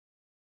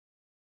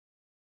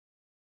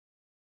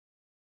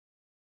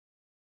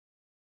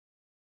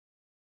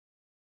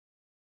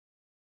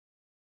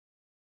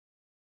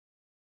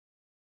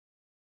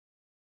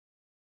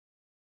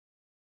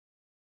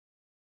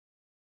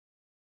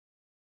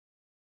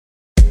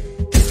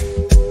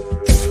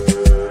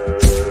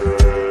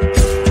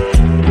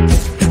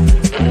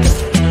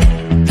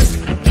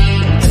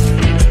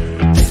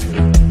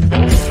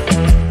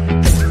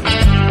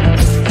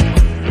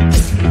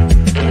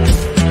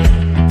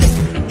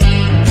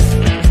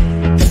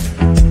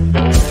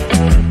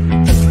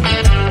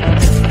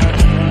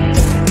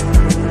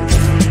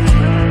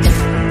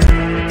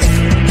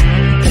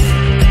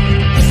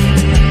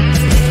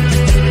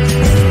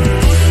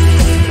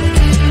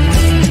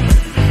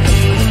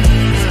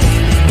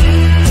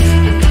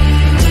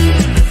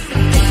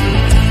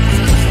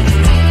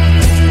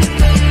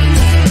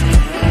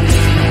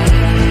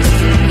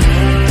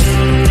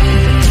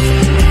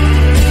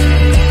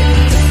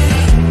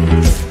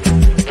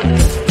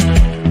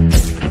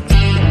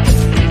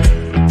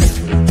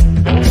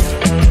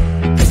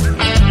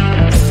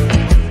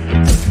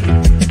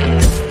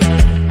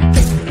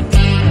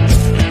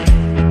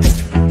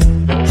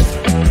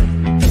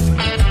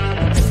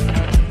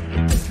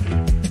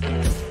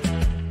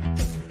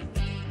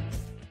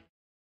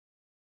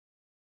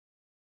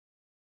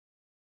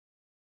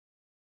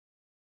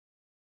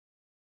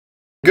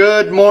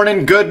Good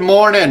morning. Good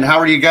morning. How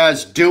are you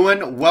guys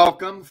doing?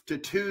 Welcome to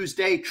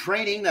Tuesday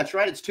training. That's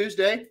right. It's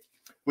Tuesday,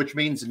 which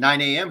means 9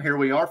 a.m. Here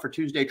we are for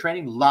Tuesday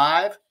training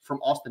live from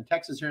Austin,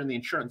 Texas, here in the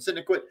Insurance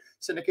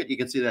Syndicate. You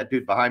can see that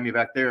dude behind me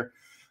back there.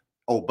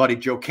 Old buddy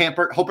Joe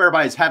Campert. Hope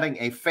everybody's having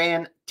a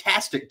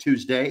fantastic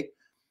Tuesday.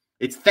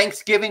 It's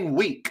Thanksgiving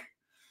week.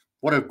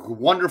 What a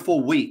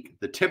wonderful week.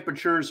 The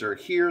temperatures are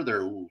here.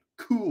 They're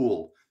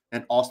cool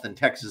in Austin,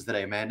 Texas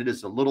today, man. It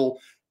is a little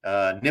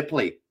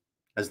nipply,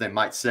 as they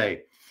might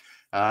say.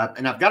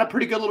 And I've got a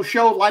pretty good little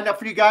show lined up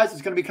for you guys.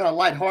 It's going to be kind of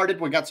lighthearted.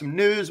 We got some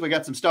news. We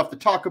got some stuff to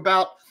talk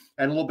about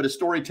and a little bit of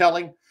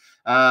storytelling.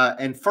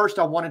 And first,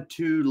 I wanted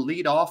to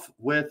lead off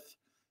with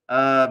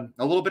a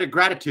little bit of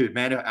gratitude,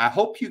 man. I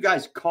hope you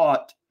guys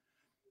caught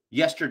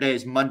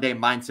yesterday's Monday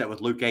Mindset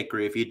with Luke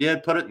Acree. If you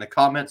did, put it in the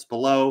comments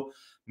below.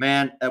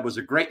 Man, it was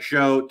a great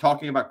show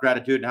talking about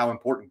gratitude and how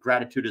important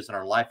gratitude is in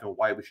our life and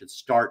why we should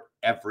start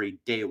every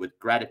day with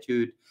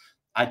gratitude.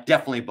 I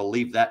definitely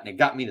believe that. And it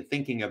got me to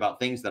thinking about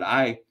things that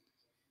I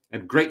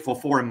am grateful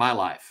for in my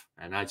life.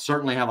 And I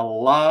certainly have a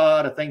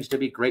lot of things to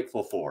be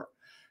grateful for.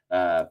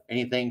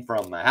 Anything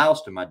from my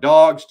house to my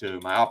dogs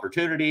to my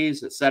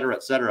opportunities, et cetera,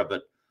 et cetera.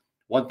 But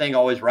one thing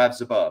always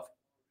rises above.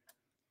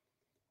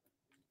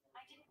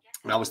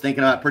 And I was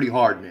thinking about it pretty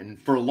hard.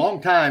 And for a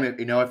long time, if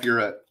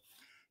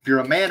you're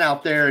a man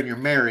out there and you're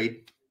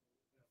married,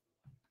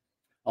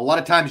 a lot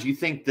of times you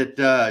think that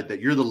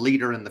that you're the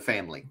leader in the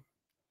family.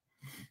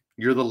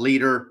 You're the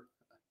leader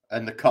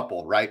in the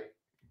couple, right?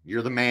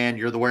 You're the man,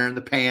 you're the wearing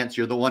the pants,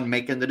 you're the one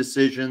making the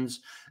decisions,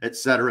 et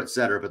cetera, et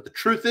cetera. But the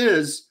truth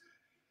is,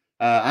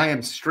 I am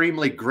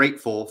extremely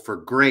grateful for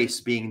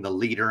Grace being the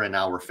leader in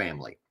our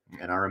family.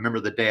 And I remember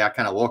the day I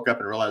kind of woke up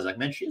and realized, like,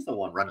 man, she's the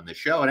one running the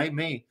show. It ain't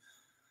me.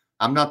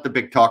 I'm not the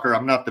big talker.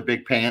 I'm not the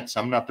big pants.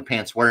 I'm not the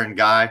pants wearing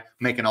guy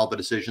making all the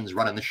decisions,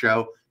 running the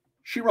show.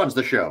 She runs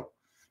the show,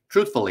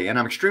 truthfully. And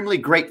I'm extremely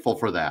grateful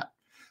for that.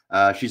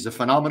 She's a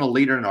phenomenal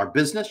leader in our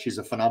business. She's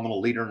a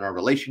phenomenal leader in our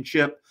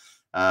relationship.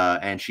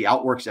 And she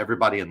outworks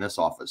everybody in this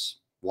office,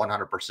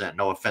 100%.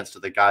 No offense to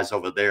the guys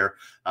over there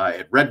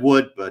at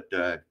Redwood, but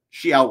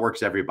she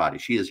outworks everybody.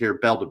 She is here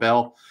bell to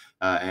bell,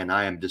 and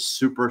I am just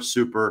super,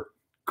 super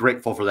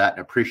grateful for that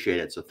and appreciate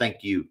it. So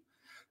thank you.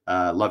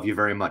 Love you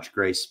very much,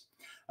 Grace.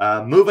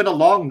 Moving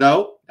along,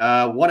 though,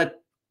 want to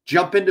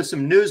jump into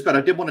some news, but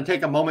I did want to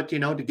take a moment,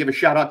 to give a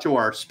shout out to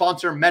our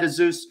sponsor,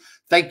 MetaZeus.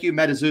 Thank you,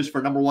 MetaZeus,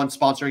 for #1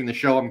 sponsoring the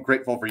show. I'm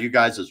grateful for you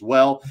guys as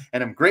well.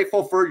 And I'm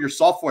grateful for your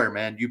software,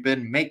 man. You've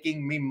been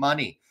making me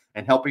money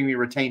and helping me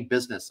retain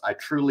business. I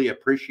truly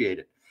appreciate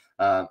it.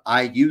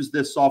 I use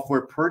this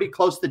software pretty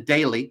close to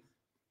daily.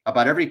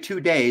 About every 2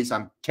 days,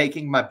 I'm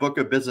taking my book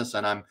of business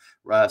and I'm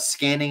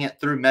scanning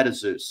it through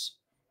MetaZeus.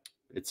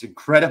 It's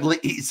incredibly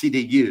easy to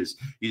use.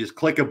 You just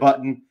click a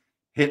button,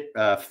 hit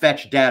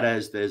fetch data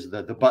is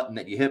the button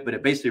that you hit, but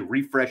it basically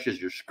refreshes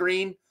your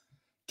screen,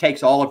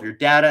 takes all of your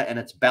data, and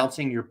it's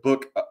bouncing your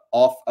book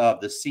off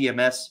of the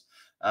CMS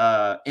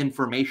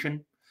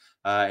information,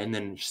 and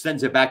then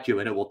sends it back to you.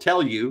 And it will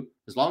tell you,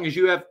 as long as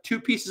you have 2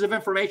 pieces of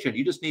information,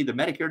 you just need the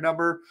Medicare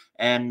number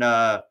and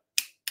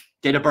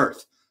date of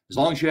birth. As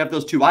long as you have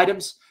those 2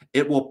 items,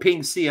 it will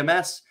ping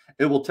CMS.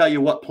 It will tell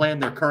you what plan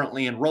they're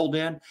currently enrolled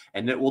in,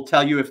 and it will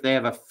tell you if they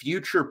have a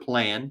future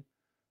plan.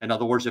 In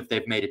other words, if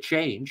they've made a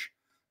change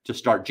to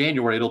start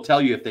January, it'll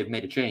tell you if they've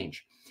made a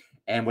change.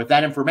 And with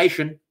that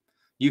information,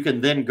 you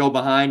can then go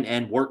behind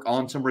and work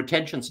on some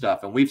retention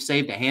stuff. And we've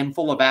saved a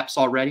handful of apps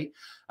already.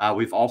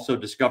 We've also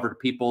discovered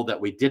people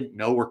that we didn't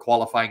know were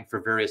qualifying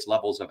for various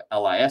levels of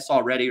LIS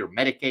already, or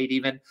Medicaid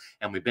even.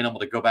 And we've been able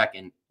to go back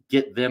and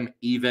get them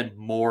even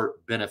more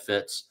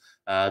benefits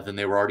than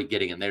they were already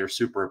getting. And they are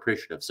super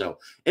appreciative. So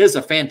it is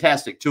a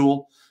fantastic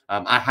tool.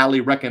 I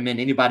highly recommend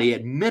anybody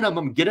at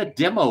minimum get a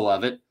demo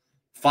of it,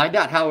 find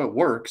out how it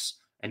works,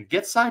 and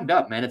get signed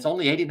up, man. It's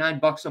only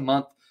 $89 a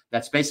month.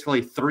 That's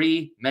basically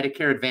 3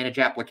 Medicare Advantage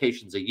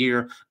applications a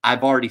year.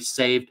 I've already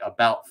saved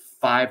about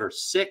 5 or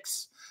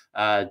 6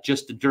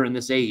 just during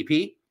this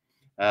AEP.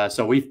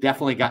 So we've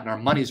definitely gotten our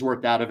money's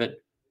worth out of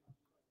it.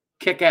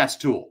 Kick-ass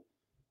tool.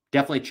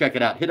 Definitely check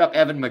it out. Hit up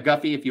Evan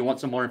McGuffey if you want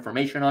some more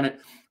information on it.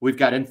 We've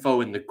got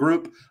info in the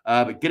group.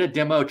 But get a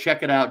demo,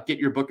 check it out, get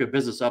your book of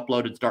business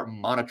uploaded, start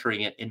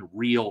monitoring it in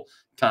real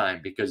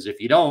time. Because if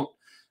you don't,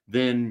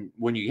 then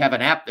when you have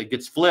an app that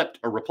gets flipped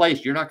or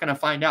replaced, you're not going to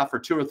find out for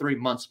 2 or 3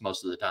 months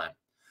most of the time.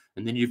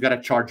 And then you've got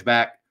to charge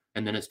back,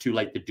 and then it's too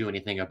late to do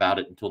anything about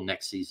it until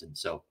next season.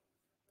 So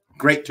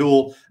great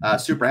tool.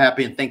 Super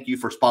happy, and thank you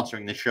for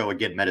sponsoring this show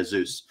again,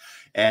 MetaZeus.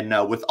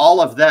 And with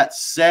all of that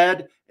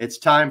said, it's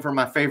time for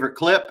my favorite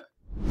clip.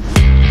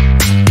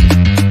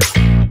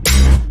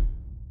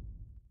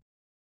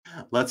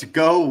 Let's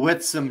go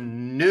with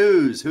some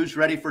news. Who's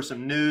ready for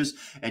some news?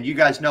 And you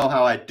guys know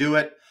how I do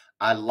it.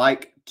 I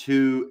like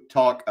to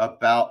talk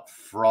about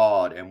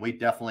fraud, and we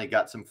definitely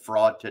got some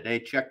fraud today.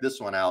 Check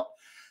this one out.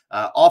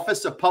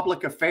 Office of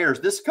Public Affairs.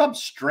 This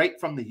comes straight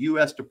from the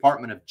U.S.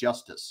 Department of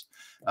Justice.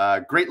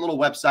 Great little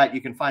website.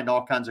 You can find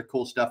all kinds of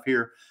cool stuff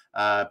here.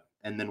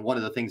 And then one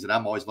of the things that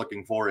I'm always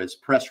looking for is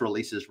press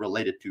releases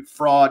related to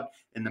fraud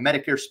in the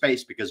Medicare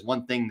space, because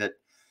one thing that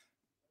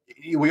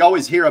we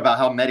always hear about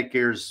how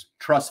Medicare's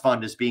trust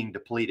fund is being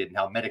depleted and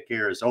how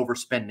Medicare is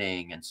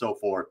overspending and so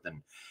forth.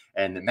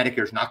 And that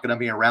Medicare's not going to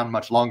be around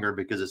much longer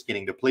because it's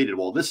getting depleted.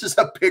 Well, this is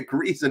a big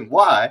reason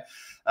why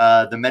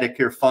the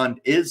Medicare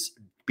fund is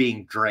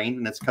being drained,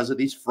 and it's because of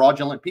these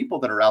fraudulent people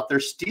that are out there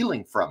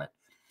stealing from it.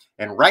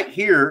 And right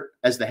here,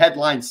 as the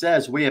headline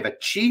says, we have a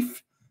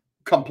chief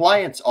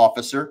compliance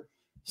officer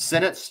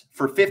sentenced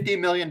for $50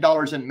 million in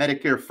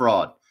Medicare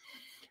fraud.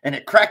 And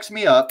it cracks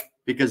me up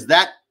because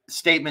that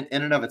statement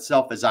in and of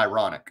itself is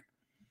ironic.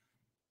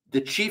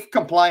 The chief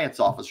compliance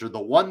officer, the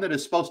one that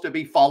is supposed to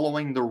be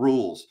following the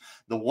rules,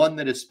 the one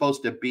that is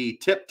supposed to be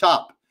tip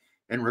top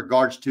in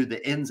regards to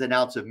the ins and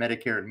outs of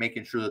Medicare and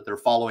making sure that they're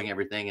following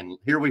everything. And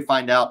here we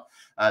find out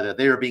that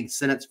they are being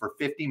sentenced for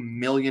 $50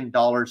 million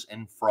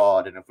in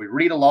fraud. And if we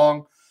read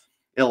along,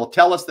 it will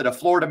tell us that a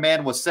Florida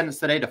man was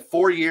sentenced today to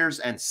 4 years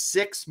and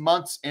 6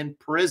 months in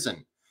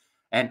prison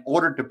and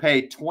ordered to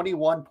pay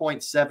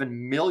 $21.7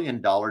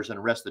 million in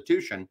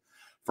restitution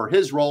for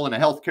his role in a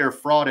healthcare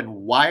fraud and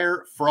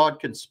wire fraud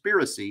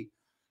conspiracy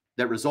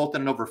that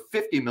resulted in over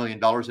 $50 million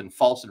in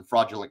false and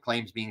fraudulent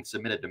claims being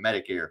submitted to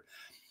Medicare.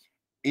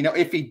 You know,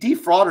 if he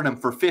defrauded him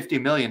for $50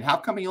 million, how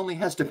come he only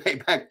has to pay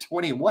back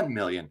 $21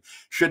 million?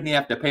 Shouldn't he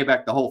have to pay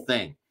back the whole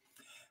thing?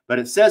 But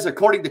it says,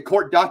 according to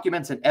court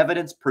documents and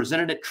evidence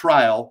presented at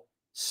trial,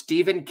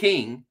 Stephen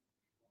King,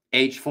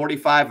 age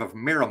 45, of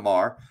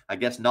Miramar, I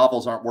guess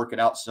novels aren't working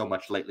out so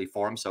much lately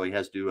for him, so he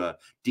has to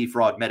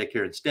defraud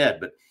Medicare instead.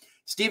 But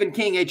Stephen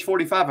King, age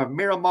 45, of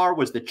Miramar,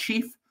 was the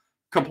chief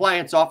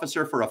compliance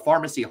officer for a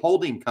pharmacy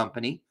holding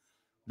company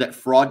that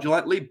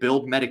fraudulently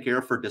billed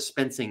Medicare for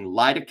dispensing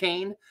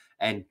lidocaine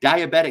and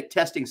diabetic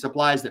testing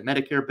supplies that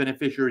Medicare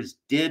beneficiaries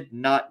did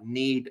not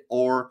need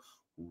or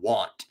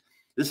want.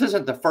 This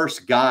isn't the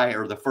first guy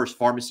or the first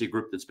pharmacy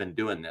group that's been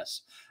doing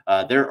this.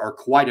 There are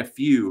quite a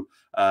few,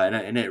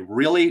 and it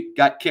really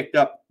got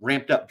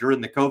ramped up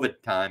during the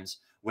COVID times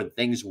when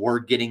things were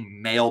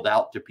getting mailed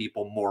out to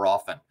people more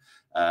often.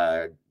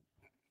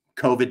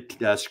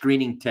 COVID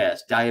screening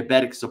tests,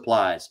 diabetic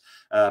supplies,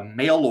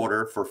 mail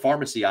order for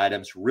pharmacy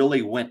items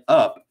really went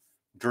up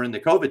during the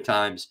COVID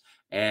times.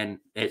 And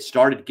it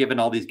started giving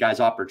all these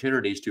guys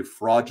opportunities to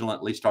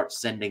fraudulently start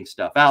sending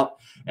stuff out.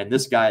 And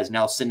this guy is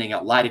now sending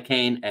out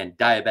lidocaine and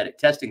diabetic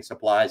testing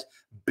supplies,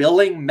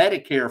 billing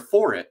Medicare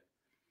for it.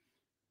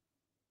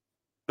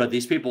 But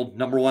these people,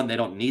 number one, they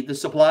don't need the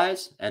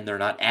supplies and they're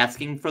not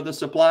asking for the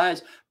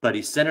supplies, but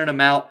he's sending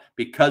them out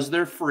because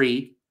they're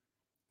free,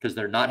 because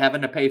they're not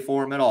having to pay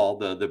for them at all,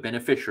 the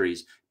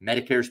beneficiaries.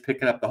 Medicare's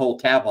picking up the whole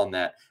tab on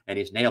that, and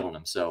he's nailing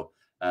them. So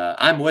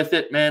I'm with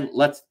it, man.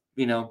 Let's,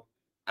 you know,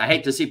 I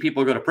hate to see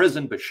people go to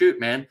prison, but shoot,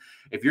 man,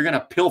 if you're going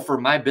to pilfer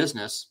my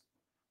business,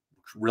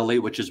 really,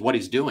 which is what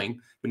he's doing,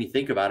 when you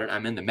think about it,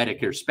 I'm in the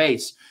Medicare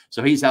space.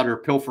 So he's out here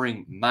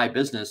pilfering my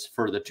business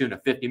for the tune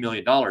of $50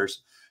 million,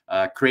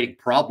 creating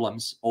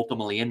problems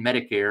ultimately in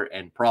Medicare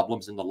and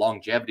problems in the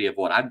longevity of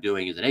what I'm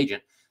doing as an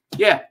agent.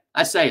 Yeah,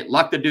 I say it.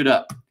 Lock the dude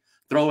up.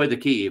 Throw away the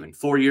key even.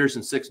 4 years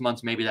and 6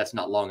 months, maybe that's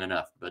not long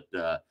enough. But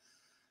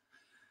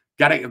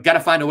gotta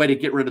find a way to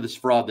get rid of this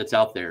fraud that's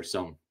out there.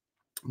 So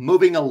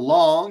moving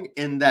along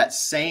in that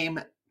same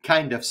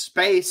kind of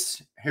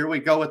space, here we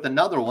go with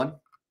another one.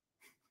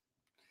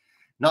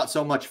 Not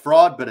so much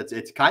fraud, but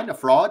it's kind of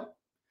fraud.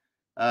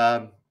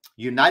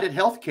 United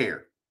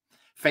Healthcare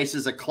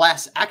faces a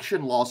class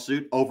action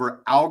lawsuit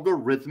over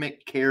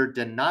algorithmic care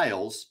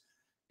denials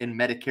in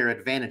Medicare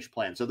Advantage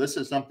plan. So this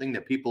is something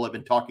that people have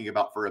been talking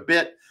about for a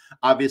bit.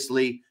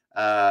 Obviously,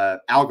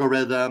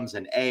 algorithms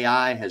and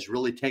AI has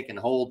really taken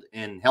hold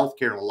in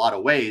healthcare in a lot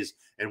of ways.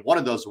 And one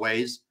of those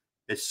ways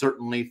is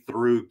certainly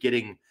through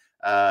getting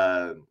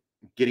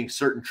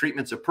certain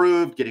treatments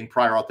approved, getting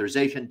prior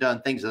authorization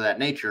done, things of that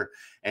nature.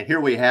 And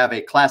here we have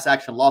a class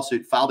action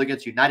lawsuit filed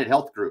against United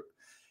Health Group.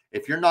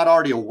 If you're not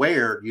already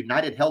aware,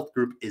 United Health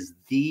Group is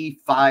the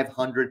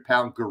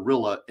 500-pound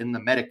gorilla in the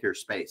Medicare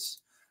space.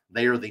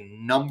 They are the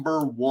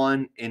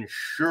 #1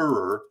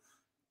 insurer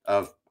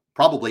of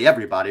probably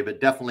everybody,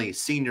 but definitely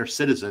senior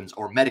citizens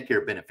or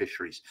Medicare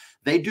beneficiaries.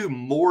 They do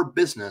more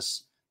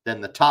business than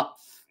the top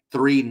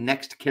 3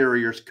 next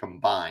carriers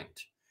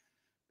combined.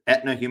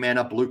 Aetna,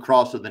 Humana, Blue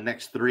Cross are the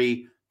next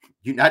 3.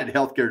 United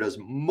Healthcare does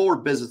more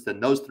business than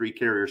those 3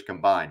 carriers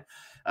combined.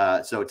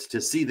 So it's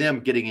to see them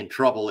getting in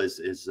trouble is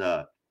it's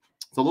a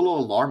little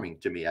alarming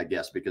to me, I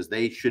guess, because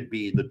they should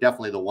be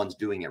definitely the ones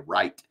doing it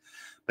right.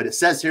 But it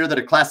says here that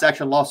a class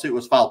action lawsuit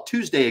was filed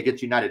Tuesday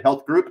against United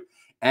Health Group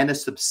and a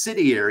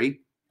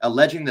subsidiary,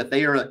 alleging that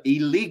they are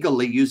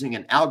illegally using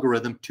an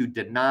algorithm to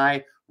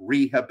deny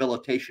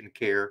rehabilitation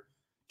care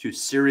to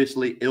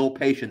seriously ill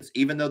patients,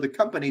 even though the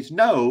companies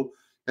know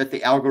that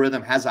the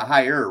algorithm has a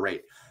high error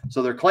rate.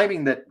 So they're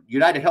claiming that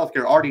United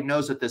Healthcare already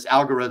knows that this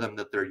algorithm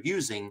that they're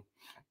using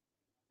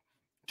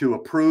to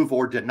approve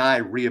or deny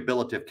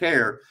rehabilitative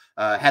care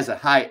has a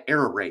high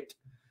error rate.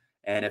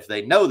 And if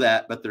they know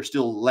that, but they're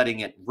still letting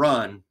it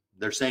run,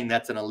 they're saying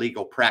that's an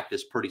illegal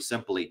practice pretty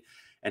simply.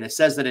 And it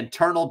says that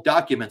internal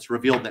documents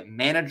revealed that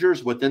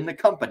managers within the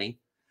company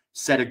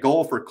set a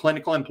goal for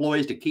clinical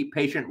employees to keep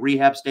patient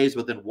rehab stays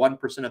within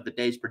 1% of the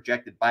days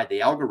projected by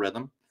the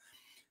algorithm.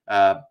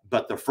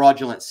 But the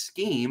fraudulent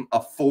scheme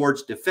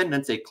affords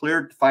defendants a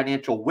clear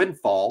financial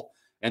windfall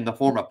in the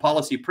form of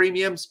policy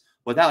premiums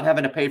without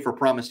having to pay for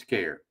promised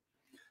care.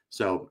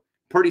 So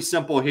pretty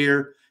simple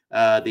here.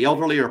 The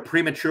elderly are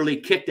prematurely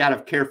kicked out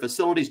of care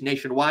facilities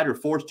nationwide or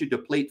forced to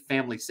deplete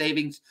family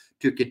savings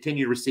to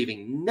continue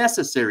receiving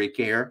necessary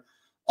care,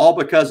 all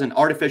because an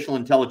artificial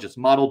intelligence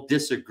model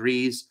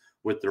disagrees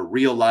with the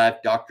real-life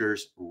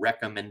doctor's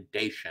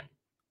recommendation.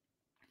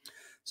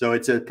 So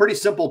it's a pretty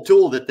simple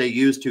tool that they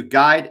use to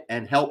guide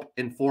and help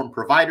inform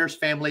providers,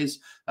 families,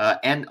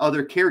 and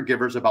other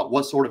caregivers about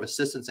what sort of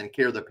assistance and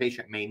care the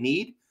patient may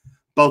need,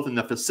 both in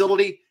the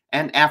facility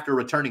and after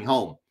returning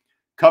home.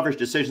 Coverage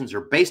decisions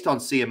are based on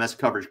CMS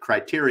coverage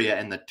criteria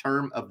and the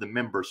term of the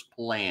member's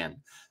plan.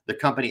 The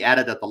company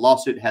added that the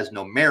lawsuit has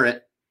no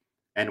merit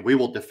and we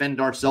will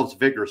defend ourselves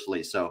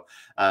vigorously. So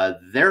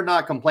they're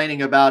not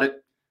complaining about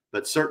it,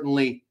 but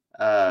certainly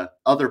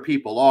other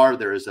people are.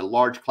 There is a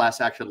large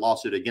class action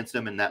lawsuit against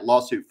them, and that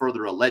lawsuit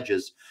further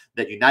alleges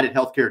that United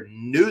Healthcare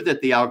knew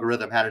that the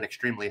algorithm had an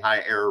extremely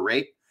high error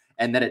rate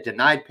and that it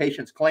denied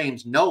patients'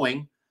 claims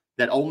knowing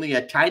that only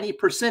a tiny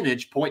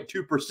percentage,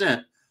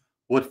 0.2%,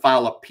 would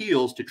file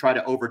appeals to try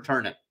to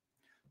overturn it.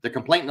 The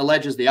complaint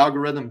alleges the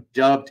algorithm,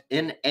 dubbed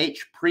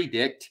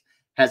NH-Predict,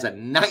 has a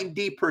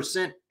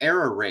 90%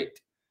 error rate,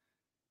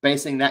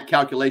 basing that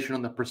calculation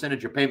on the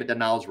percentage of payment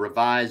denials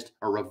revised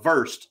or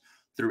reversed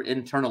through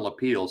internal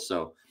appeals.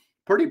 So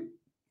pretty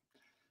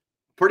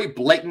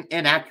blatant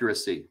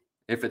inaccuracy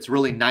if it's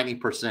really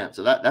 90%.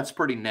 So that's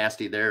pretty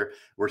nasty there.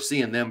 We're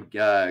seeing them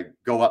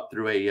go up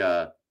through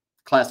a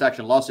class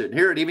action lawsuit. And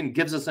here it even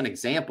gives us an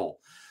example.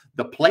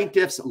 The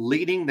plaintiffs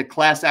leading the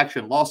class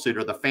action lawsuit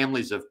are the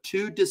families of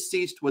 2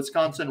 deceased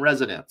Wisconsin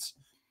residents,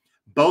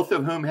 both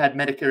of whom had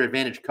Medicare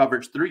Advantage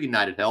coverage through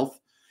United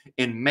Health.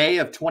 In May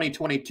of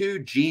 2022,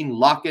 Gene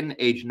Locken,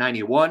 age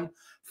 91,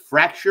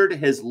 fractured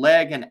his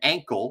leg and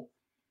ankle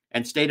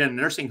and stayed in a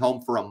nursing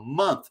home for a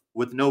month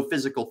with no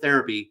physical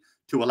therapy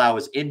to allow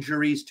his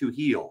injuries to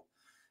heal.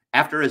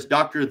 After his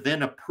doctor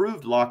then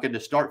approved Locken to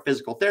start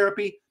physical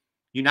therapy,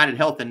 United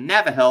Health and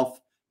NaviHealth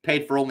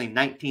paid for only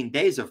 19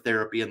 days of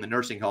therapy in the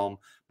nursing home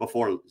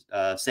before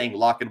saying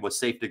Locken was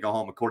safe to go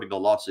home, according to the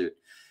lawsuit.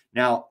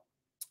 Now,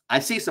 I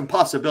see some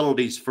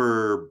possibilities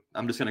for,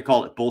 I'm just going to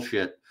call it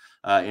bullshit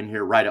in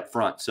here right up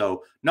front.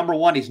 So, number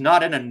one, he's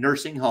not in a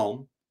nursing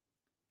home.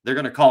 They're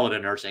going to call it a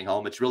nursing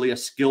home. It's really a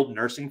skilled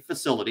nursing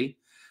facility.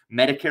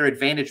 Medicare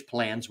Advantage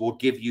plans will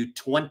give you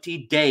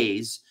 20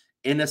 days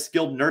in a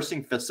skilled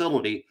nursing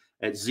facility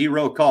at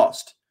zero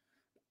cost.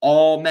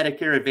 All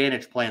Medicare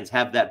Advantage plans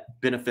have that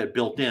benefit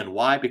built in.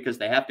 Why? Because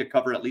they have to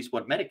cover at least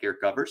what Medicare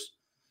covers.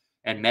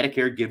 And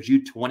Medicare gives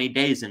you 20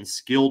 days in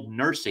skilled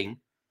nursing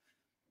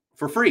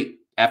for free.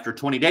 After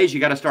 20 days, you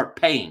got to start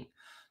paying.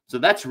 So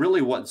that's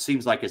really what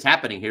seems like is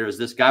happening here is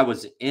this guy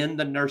was in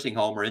the nursing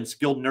home or in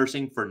skilled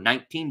nursing for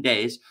 19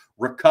 days,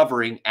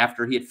 recovering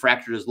after he had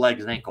fractured his leg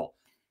and ankle.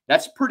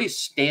 That's pretty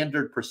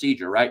standard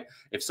procedure, right?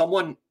 If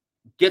someone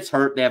gets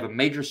hurt, they have a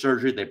major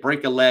surgery, they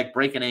break a leg,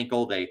 break an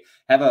ankle, they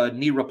have a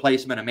knee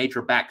replacement, a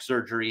major back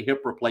surgery,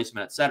 hip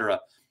replacement, etc.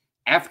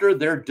 After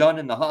they're done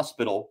in the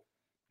hospital,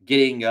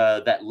 getting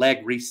that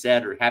leg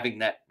reset or having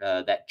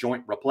that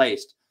joint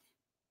replaced,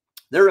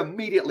 they're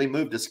immediately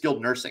moved to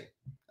skilled nursing,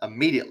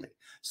 immediately,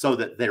 so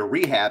that their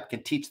rehab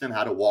can teach them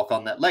how to walk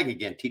on that leg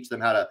again, teach them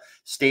how to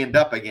stand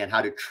up again,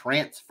 how to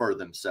transfer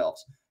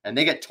themselves. And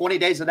they get 20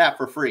 days of that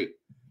for free.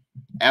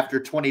 After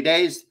 20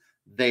 days,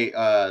 they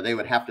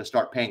would have to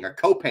start paying a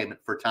co-payment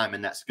for time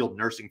in that skilled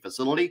nursing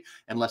facility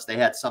unless they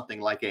had something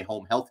like a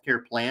home health care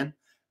plan.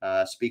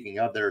 Speaking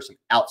of, there are some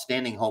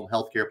outstanding home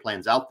health care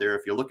plans out there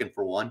if you're looking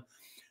for one.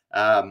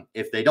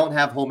 If they don't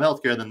have home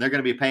health care, then they're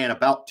going to be paying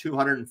about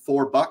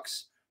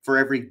 $204 for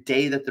every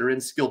day that they're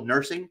in skilled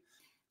nursing.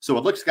 So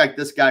it looks like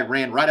this guy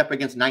ran right up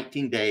against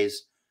 19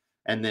 days.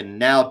 And then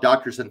now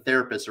doctors and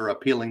therapists are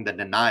appealing the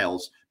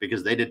denials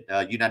because they did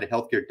United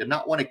Healthcare did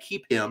not want to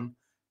keep him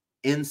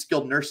in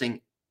skilled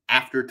nursing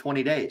after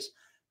 20 days.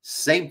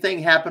 Same thing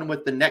happened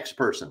with the next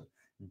person.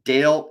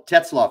 Dale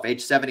Tetzloff,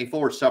 age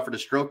 74, suffered a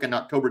stroke in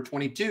October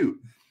 22,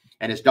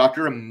 and his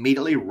doctor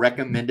immediately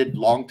recommended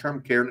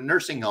long-term care in a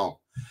nursing home.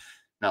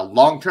 Now,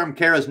 long-term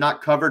care is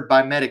not covered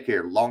by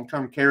Medicare.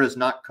 Long-term care is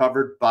not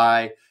covered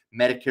by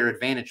Medicare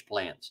Advantage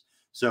plans.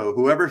 So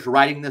whoever's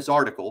writing this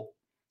article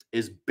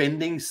is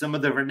bending some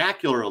of the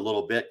vernacular a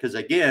little bit because,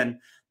 again,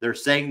 they're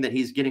saying that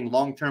he's getting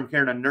long-term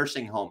care in a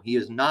nursing home. He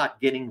is not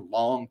getting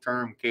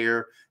long-term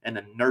care in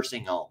a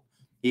nursing home.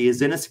 He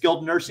is in a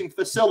skilled nursing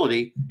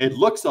facility. It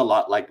looks a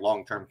lot like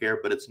long-term care,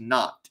 but it's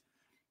not,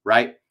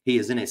 right? He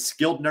is in a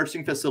skilled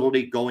nursing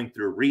facility going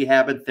through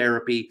rehab and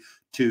therapy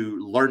to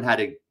learn how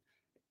to,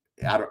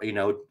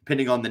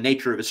 depending on the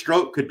nature of his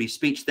stroke, could be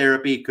speech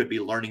therapy, could be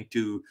learning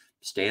to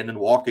stand and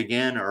walk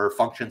again or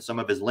function some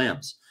of his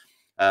limbs.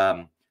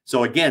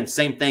 So again,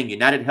 same thing.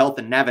 United Health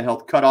and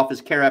NaviHealth cut off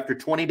his care after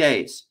 20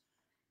 days.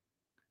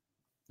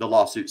 the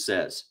lawsuit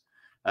says.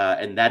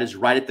 And that is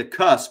right at the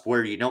cusp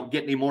where you don't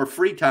get any more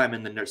free time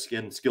in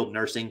the skilled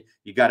nursing.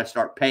 You got to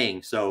start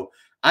paying. So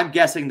I'm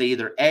guessing they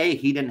either A,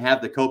 he didn't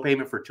have the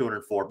copayment for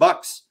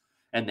 $204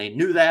 and they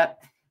knew that,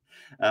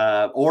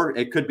 or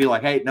it could be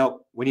like, hey,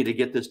 no, we need to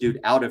get this dude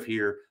out of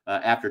here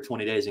after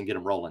 20 days and get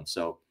him rolling.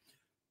 So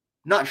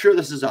not sure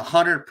this is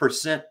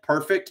 100%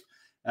 perfect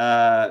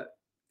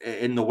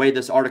in the way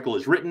this article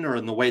is written or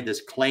in the way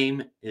this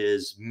claim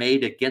is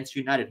made against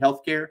United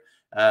Healthcare.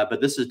 But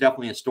this is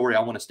definitely a story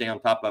I want to stay on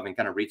top of and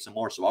kind of read some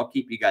more. So I'll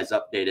keep you guys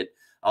updated.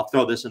 I'll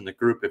throw this in the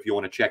group if you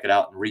want to check it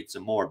out and read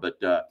some more. But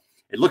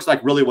it looks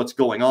like really what's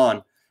going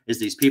on is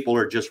these people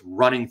are just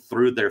running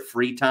through their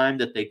free time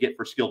that they get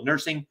for skilled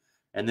nursing,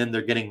 and then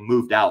they're getting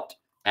moved out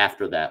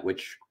after that,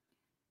 which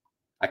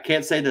I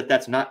can't say that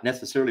that's not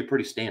necessarily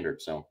pretty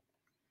standard. So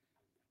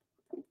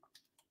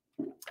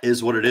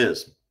is what it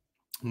is.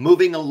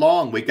 Moving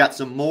along, we got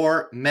some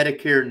more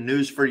Medicare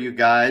news for you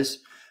guys.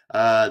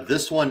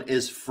 This one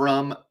is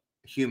from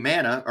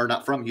Humana, or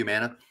not from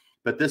Humana,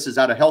 but this is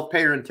out of Health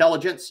Payer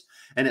Intelligence.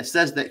 And it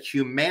says that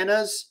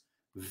Humana's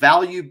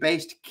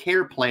value-based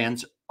care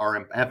plans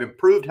have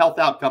improved health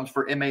outcomes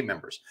for MA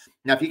members.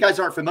 Now, if you guys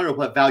aren't familiar with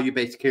what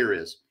value-based care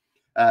is,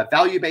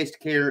 value-based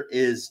care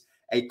is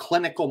a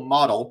clinical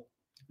model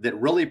that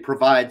really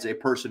provides a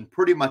person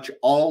pretty much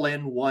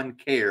all-in-one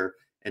care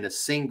in a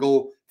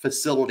single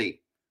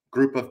facility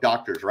group of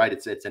doctors, right?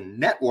 It's a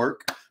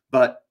network,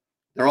 but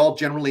they're all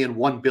generally in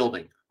one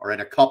building or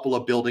in a couple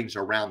of buildings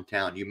around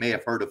town. You may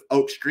have heard of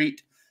Oak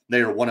Street.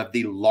 They are one of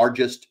the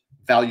largest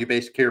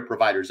value-based care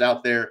providers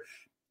out there.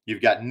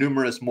 You've got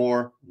numerous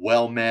more.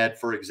 WellMed,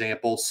 for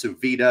example,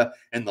 Suvita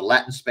in the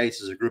Latin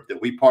space is a group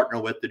that we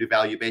partner with to do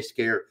value-based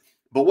care.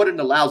 But what it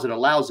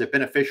allows a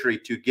beneficiary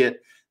to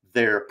get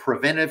their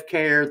preventive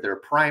care, their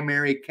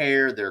primary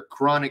care, their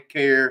chronic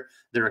care,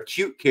 their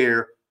acute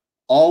care,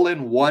 all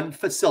in one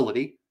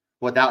facility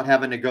without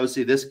having to go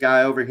see this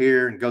guy over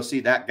here and go see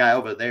that guy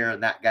over there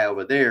and that guy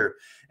over there.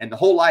 And the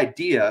whole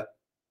idea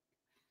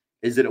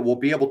is that it will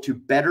be able to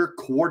better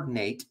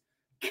coordinate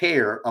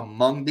care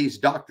among these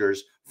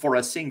doctors for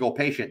a single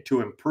patient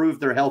to improve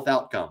their health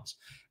outcomes.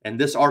 And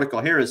this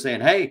article here is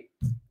saying, hey,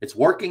 it's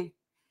working,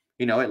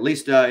 you know, at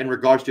least in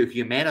regards to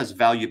Humana's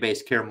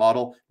value-based care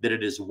model, that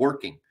it is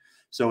working.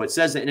 So it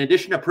says that in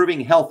addition to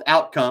improving health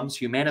outcomes,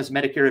 Humana's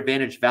Medicare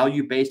Advantage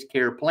value-based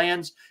care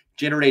plans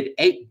generated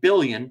 $8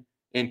 billion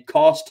in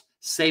cost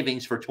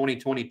savings for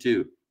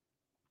 2022.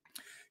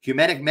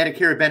 Humana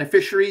Medicare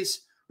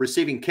beneficiaries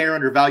receiving care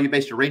under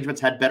value-based arrangements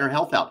had better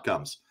health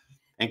outcomes,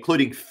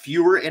 including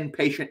fewer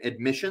inpatient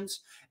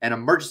admissions and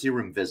emergency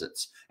room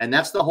visits. And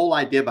that's the whole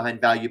idea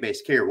behind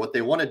value-based care. What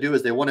they want to do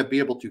is they want to be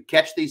able to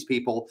catch these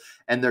people,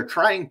 and they're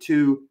trying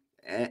to,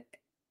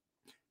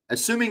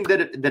 assuming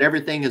that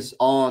everything is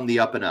on the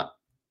up and up,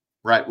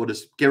 right? We'll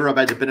just give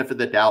everybody the benefit of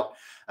the doubt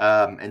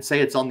and say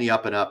it's on the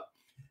up and up.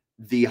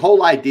 The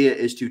whole idea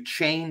is to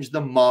change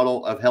the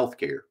model of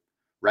healthcare,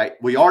 right?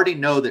 We already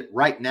know that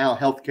right now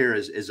healthcare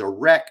is a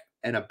wreck,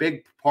 and a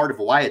big part of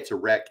why it's a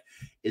wreck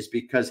is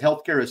because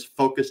healthcare is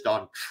focused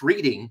on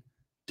treating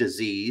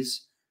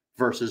disease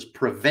versus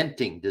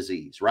preventing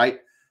disease, right?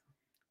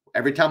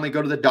 Every time we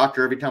go to the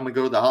doctor, every time we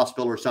go to the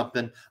hospital or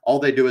something, all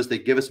they do is they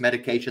give us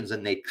medications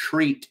and they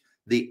treat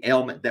the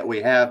ailment that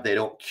we have. They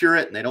don't cure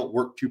it and they don't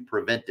work to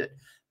prevent it.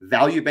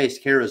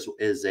 Value-based care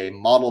is a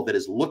model that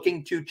is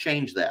looking to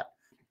change that.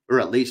 Or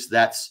at least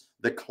that's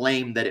the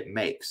claim that it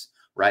makes,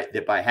 right?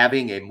 That by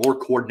having a more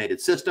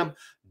coordinated system,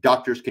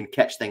 doctors can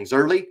catch things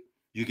early.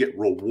 You get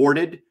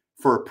rewarded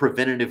for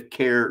preventative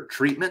care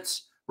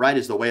treatments, right?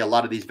 Is the way a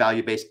lot of these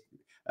value-based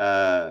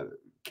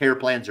care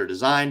plans are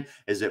designed,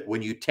 is that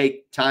when you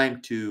take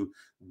time to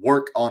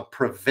work on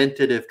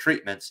preventative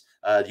treatments,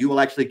 you will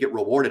actually get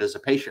rewarded as a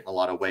patient in a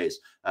lot of ways,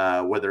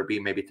 whether it be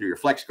maybe through your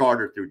flex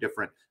card or through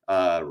different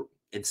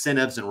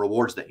incentives and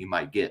rewards that you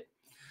might get.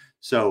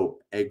 So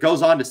it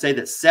goes on to say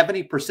that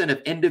 70%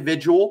 of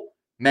individual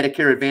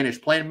Medicare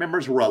Advantage plan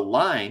members were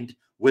aligned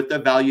with the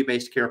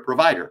value-based care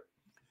provider.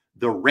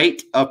 The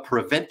rate of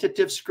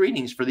preventative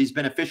screenings for these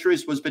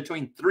beneficiaries was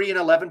between 3 and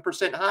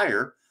 11%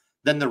 higher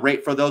than the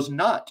rate for those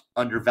not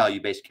under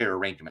value-based care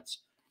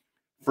arrangements.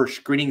 For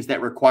screenings that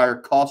require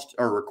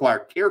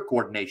care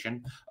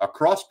coordination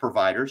across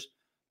providers,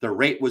 the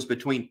rate was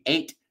between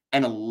 8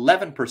 and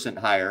 11%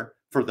 higher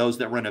for those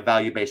that were in a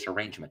value-based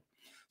arrangement.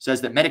 Says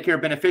that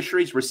Medicare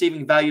beneficiaries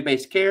receiving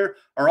value-based care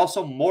are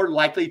also more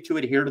likely to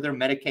adhere to their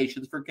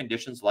medications for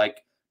conditions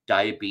like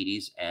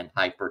diabetes and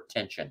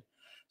hypertension.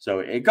 So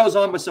it goes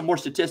on with some more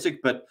statistics,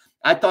 but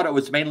I thought it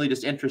was mainly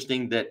just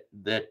interesting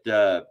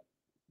that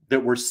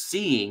we're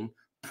seeing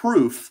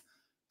proof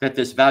that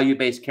this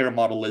value-based care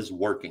model is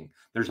working.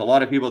 There's a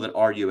lot of people that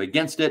argue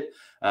against it.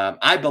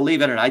 I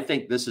believe in it. I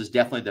think this is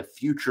definitely the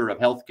future of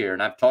healthcare,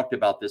 and I've talked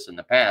about this in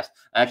the past.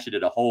 I actually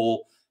did a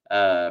whole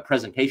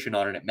presentation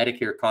on it at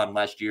Medicare Con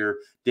last year,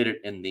 did it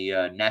in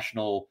the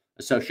National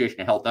Association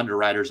of Health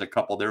Underwriters, a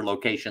couple of their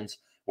locations,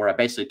 where I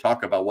basically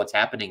talk about what's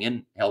happening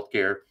in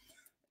healthcare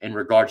in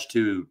regards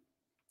to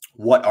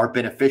what our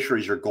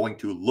beneficiaries are going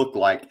to look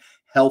like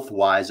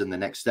health-wise in the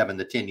next 7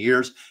 to 10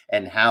 years,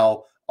 and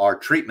how our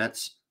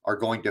treatments are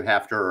going to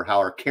have to, or how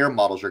our care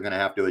models are going to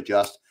have to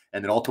adjust,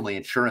 and then ultimately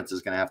insurance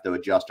is going to have to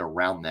adjust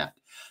around that.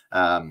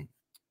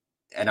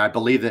 And I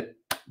believe that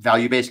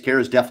value-based care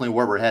is definitely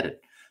where we're headed.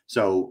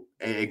 So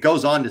it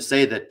goes on to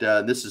say that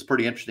this is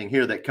pretty interesting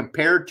here, that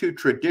compared to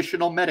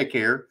traditional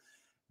Medicare,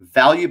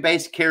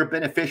 value-based care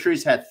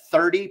beneficiaries had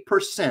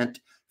 30%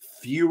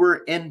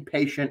 fewer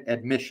inpatient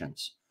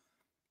admissions,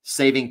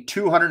 saving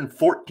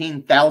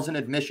 214,000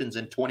 admissions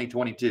in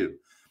 2022.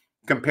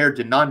 Compared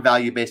to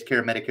non-value-based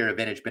care Medicare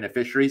Advantage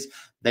beneficiaries,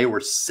 there were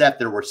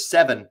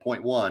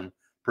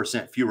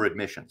 7.1% fewer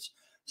admissions.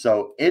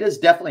 So it is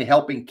definitely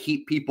helping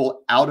keep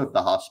people out of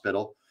the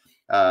hospital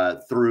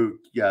through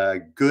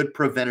good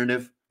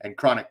preventative and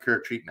chronic care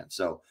treatment.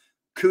 So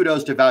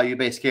kudos to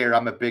value-based care.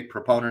 I'm a big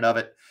proponent of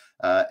it.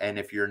 And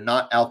if you're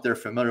not out there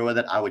familiar with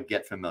it, I would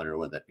get familiar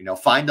with it.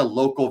 Find a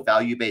local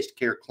value-based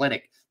care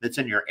clinic that's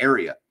in your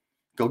area.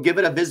 Go give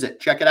it a visit.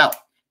 Check it out.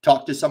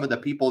 Talk to some of the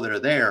people that are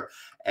there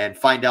and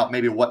find out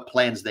maybe what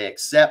plans they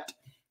accept.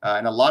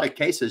 In a lot of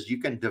cases, you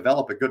can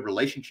develop a good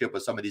relationship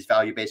with some of these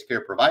value-based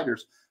care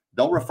providers.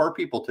 They'll refer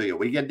people to you.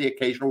 We get the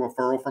occasional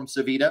referral from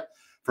Savita,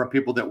 from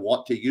people that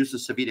want to use the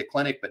Savita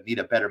clinic but need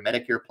a better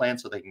Medicare plan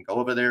so they can go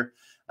over there.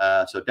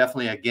 So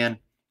definitely, again,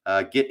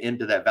 get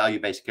into that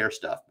value-based care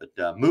stuff.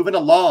 But moving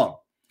along,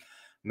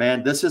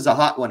 man, this is a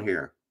hot one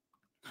here.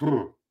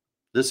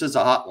 This is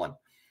a hot one.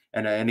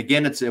 And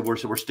again,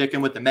 we're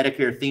sticking with the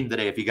Medicare theme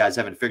today, if you guys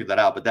haven't figured that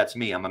out. But that's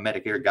me. I'm a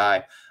Medicare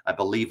guy. I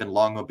believe in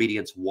long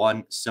obedience,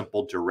 one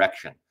simple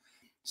direction.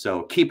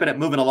 So keeping it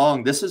moving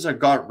along. This is in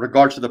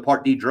regards to the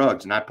Part D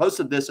drugs. And I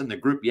posted this in the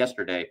group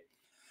yesterday.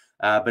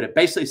 But it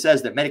basically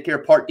says that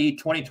Medicare Part D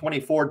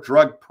 2024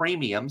 drug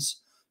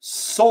premiums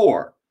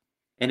soar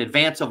in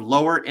advance of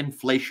lower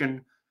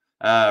Inflation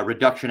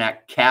Reduction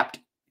Act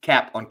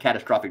cap on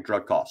catastrophic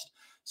drug cost.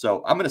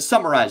 So I'm going to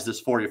summarize this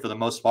for you for the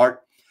most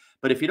part.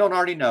 But if you don't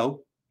already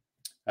know,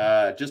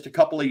 just a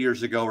couple of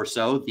years ago or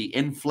so, the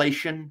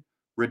Inflation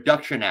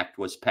Reduction Act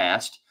was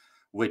passed,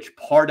 which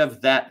part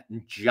of that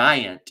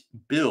giant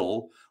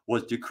bill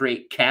was to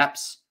create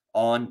caps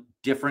on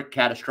different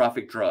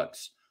catastrophic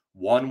drugs.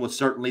 One was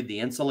certainly the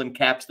insulin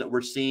caps that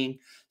we're seeing.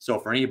 So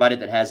for anybody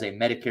that has a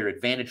Medicare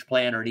Advantage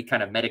plan or any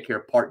kind of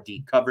Medicare Part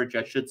D coverage,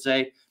 I should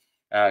say,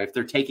 if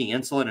they're taking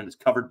insulin and it's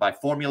covered by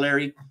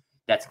formulary,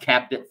 that's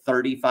capped at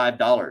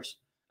 $35.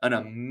 An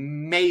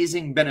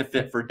amazing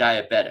benefit for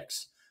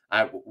diabetics.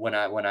 When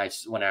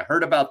I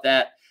heard about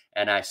that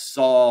and I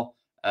saw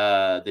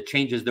the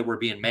changes that were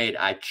being made,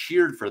 I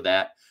cheered for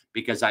that,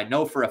 because I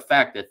know for a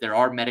fact that there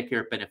are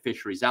Medicare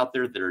beneficiaries out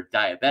there that are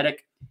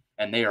diabetic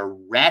and they are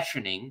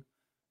rationing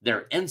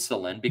their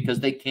insulin because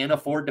they can't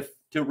afford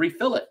to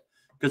refill it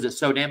because it's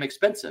so damn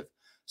expensive.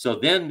 So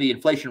then the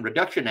Inflation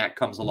Reduction Act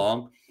comes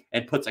along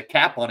and puts a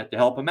cap on it to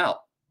help them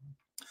out.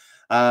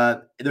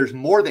 There's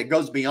more that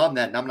goes beyond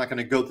that, and I'm not going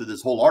to go through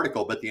this whole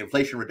article, but the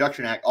Inflation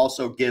Reduction Act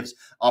also gives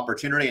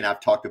opportunity, and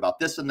I've talked about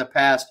this in the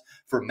past,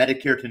 for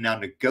Medicare to now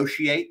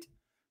negotiate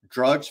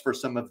drugs for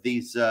some of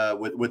these,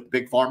 with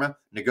Big Pharma,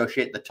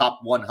 negotiate the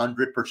top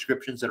 100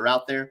 prescriptions that are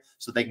out there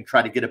so they can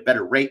try to get a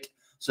better rate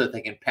so that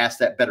they can pass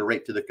that better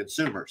rate to the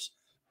consumers.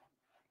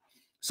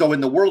 So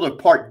in the world of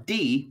Part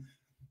D,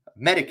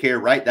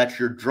 Medicare, right? That's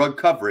your drug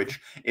coverage.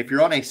 If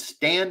you're on a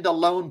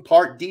standalone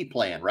Part D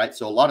plan, right?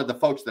 So a lot of the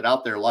folks that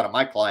out there, a lot of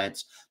my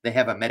clients, they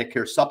have a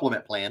Medicare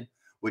supplement plan,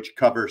 which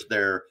covers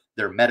their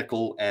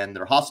medical and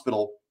their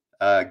hospital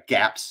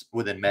gaps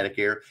within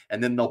Medicare.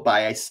 And then they'll buy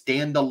a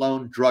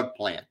standalone drug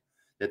plan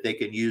that they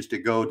can use to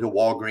go to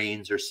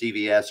Walgreens or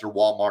CVS or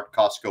Walmart,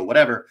 Costco,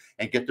 whatever,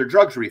 and get their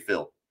drugs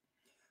refilled.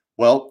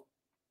 Well,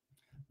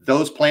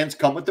 those plans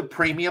come with the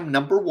premium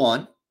number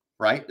one,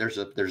 right? There's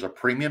a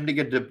premium to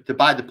get to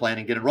buy the plan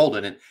and get enrolled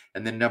in it.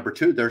 And then number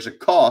two, there's a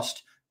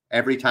cost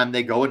every time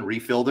they go and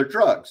refill their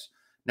drugs.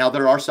 Now,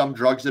 there are some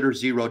drugs that are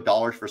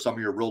 $0 for some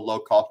of your real low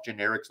cost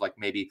generics, like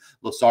maybe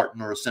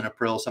Losartan or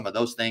Lisinopril, some of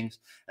those things.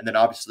 And then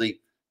obviously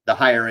the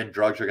higher end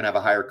drugs are going to have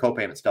a higher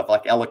copayment, stuff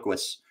like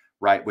Eliquis,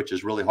 right? Which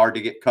is really hard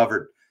to get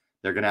covered.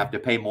 They're going to have to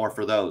pay more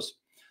for those.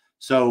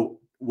 So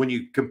when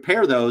you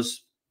compare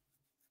those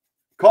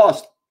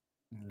costs,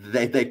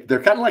 they're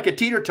kind of like a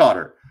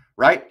teeter-totter,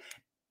 right?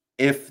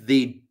 If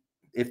the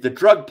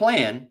drug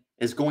plan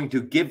is going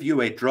to give you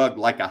a drug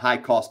like a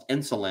high-cost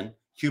insulin,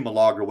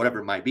 Humalog or whatever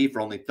it might be,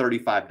 for only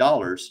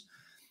 $35,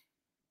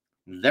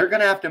 they're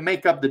going to have to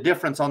make up the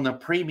difference on the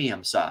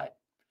premium side.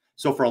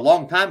 So for a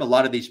long time, a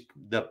lot of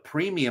the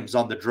premiums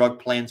on the drug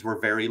plans were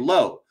very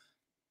low,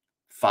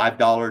 $5,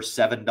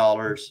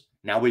 $7.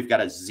 Now we've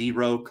got a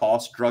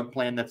zero-cost drug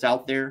plan that's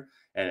out there.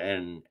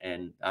 And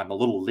I'm a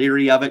little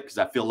leery of it because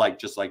I feel like,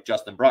 just like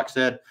Justin Brock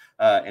said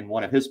in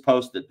one of his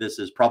posts, that this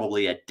is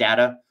probably a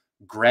data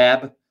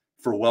grab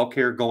for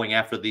WellCare going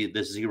after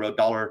this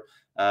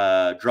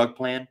 $0 drug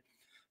plan.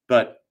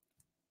 But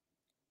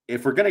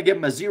if we're going to give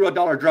them a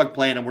 $0 drug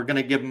plan and we're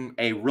going to give them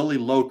a really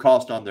low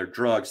cost on their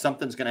drugs,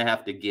 something's going to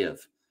have to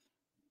give.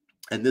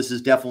 And this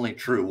is definitely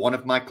true. One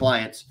of my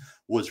clients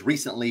was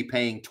recently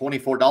paying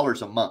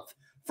 $24 a month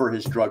for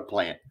his drug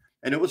plan,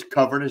 and it was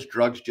covering his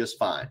drugs just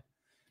fine.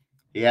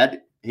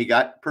 He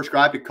got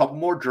prescribed a couple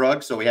more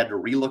drugs, so he had to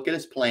relook at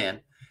his plan.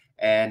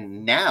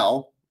 And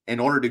now, in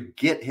order to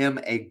get him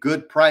a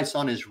good price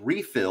on his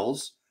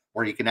refills,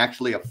 where he can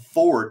actually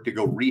afford to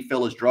go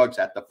refill his drugs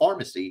at the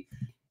pharmacy,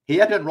 he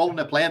had to enroll in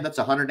a plan that's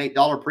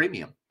 $108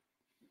 premium.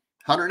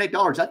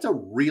 $108, that's a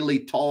really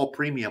tall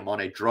premium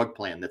on a drug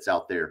plan that's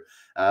out there.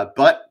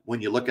 But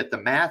when you look at the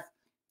math,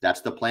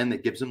 that's the plan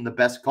that gives him the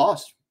best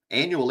cost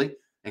annually,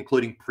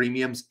 including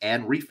premiums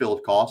and refill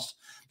costs.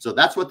 So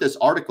that's what this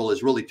article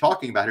is really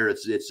talking about here.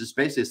 It's just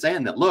basically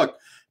saying that, look,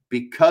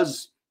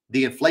 because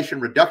the Inflation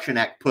Reduction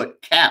Act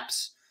put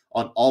caps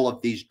on all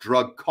of these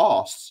drug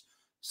costs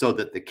so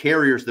that the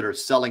carriers that are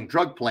selling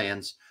drug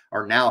plans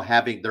are now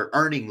they're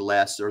earning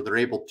less, or they're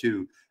able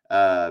to,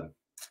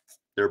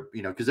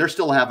 because they're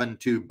still having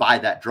to buy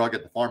that drug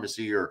at the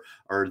pharmacy or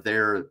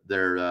their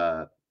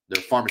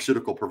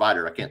pharmaceutical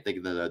provider. I can't think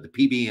of the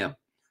PBM,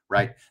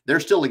 right? They're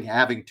still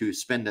having to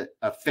spend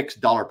a fixed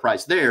dollar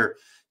price there.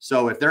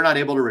 So if they're not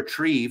able to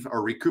retrieve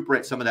or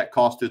recuperate some of that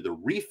cost through the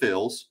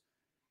refills,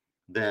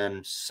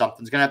 then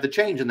something's going to have to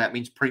change. And that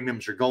means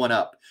premiums are going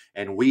up.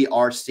 And we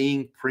are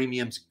seeing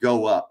premiums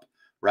go up,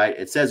 right?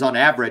 It says on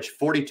average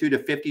 42 to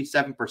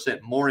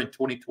 57% more in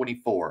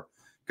 2024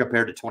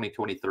 compared to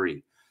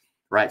 2023,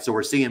 right? So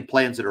we're seeing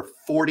plans that are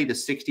 40 to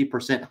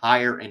 60%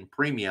 higher in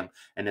premium,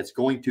 and it's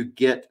going to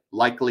get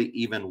likely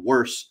even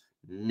worse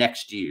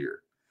next year.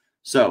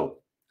 So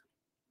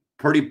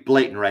pretty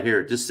blatant right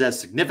here. It just says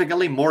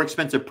significantly more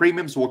expensive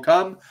premiums will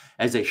come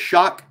as a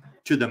shock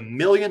to the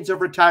millions of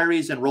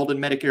retirees enrolled in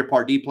Medicare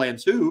Part D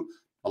plans who,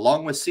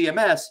 along with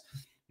CMS,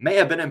 may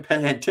have been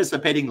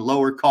anticipating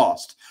lower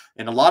cost.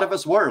 And a lot of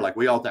us were like,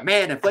 we all thought,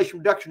 man, Inflation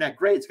Reduction Act,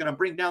 great, it's going to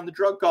bring down the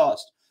drug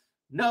cost.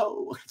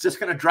 No, it's just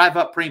going to drive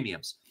up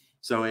premiums.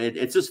 So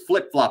it's just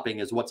flip-flopping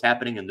is what's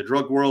happening in the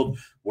drug world.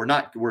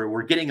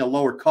 We're getting a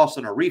lower cost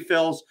on our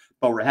refills,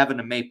 but we're having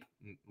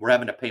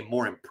to pay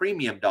more in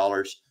premium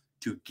dollars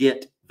to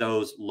get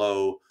those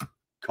low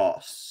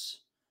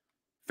costs.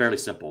 Fairly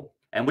simple.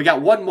 And we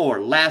got one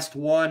more, last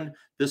one.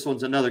 This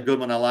one's another good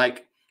one I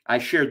like. I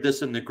shared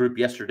this in the group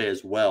yesterday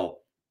as well.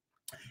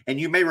 And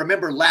you may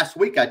remember last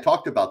week I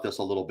talked about this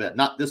a little bit,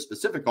 not this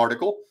specific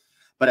article,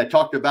 but I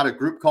talked about a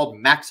group called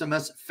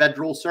Maximus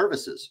Federal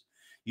Services.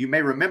 You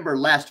may remember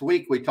last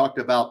week we talked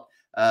about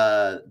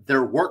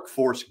their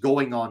workforce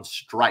going on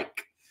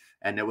strike.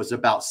 And it was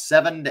about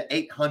 700 to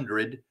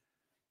 800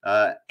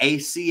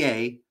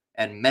 ACA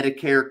and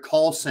Medicare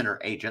call center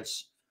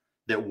agents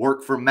that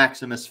work for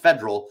Maximus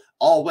Federal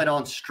all went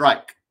on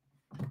strike.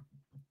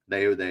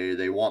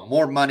 They want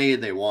more money.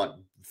 They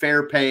want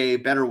fair pay,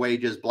 better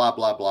wages, blah,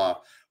 blah, blah,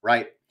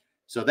 right?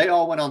 So they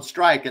all went on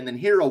strike. And then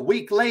here a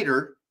week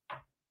later,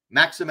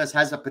 Maximus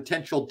has a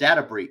potential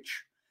data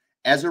breach.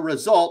 As a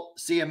result,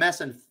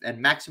 CMS and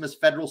Maximus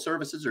Federal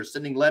Services are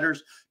sending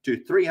letters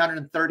to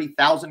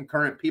 330,000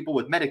 current people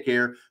with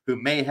Medicare who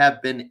may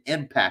have been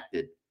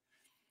impacted.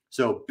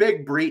 So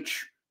big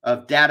breach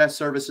of data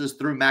services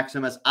through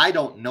Maximus. I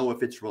don't know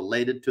if it's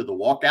related to the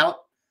walkout.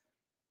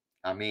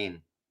 I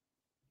mean,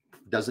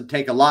 doesn't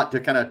take a lot to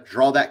kind of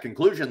draw that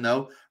conclusion,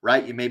 though,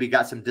 right? You maybe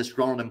got some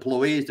disgruntled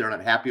employees. They're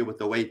not happy with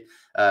the way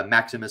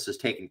Maximus is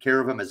taking care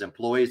of them as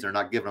employees. They're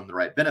not giving them the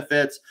right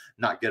benefits,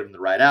 not giving them the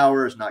right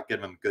hours, not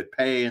giving them good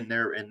pay in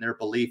their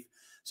belief.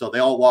 So they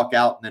all walk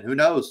out, and then who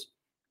knows?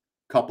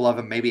 A couple of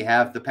them maybe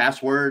have the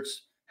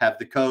passwords, have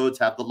the codes,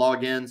 have the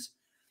logins,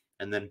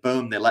 and then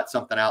boom, they let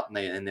something out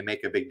and they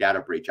make a big data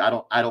breach. I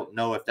don't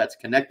know if that's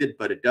connected,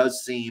 but it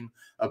does seem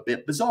a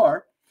bit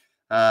bizarre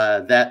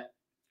that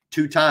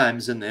 2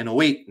 times in a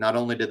week, not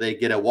only do they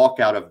get a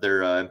walkout of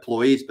their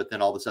employees, but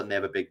then all of a sudden they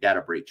have a big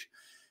data breach.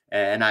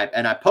 And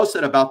I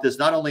posted about this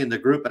not only in the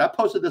group, but I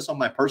posted this on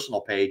my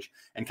personal page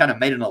and kind of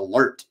made an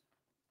alert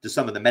to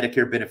some of the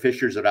Medicare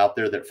beneficiaries that are out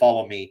there that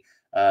follow me,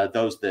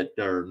 those that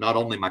are not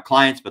only my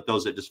clients, but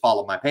those that just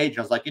follow my page. And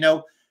I was like,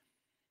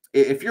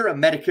 if you're a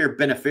Medicare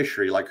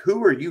beneficiary, like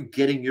who are you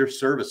getting your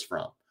service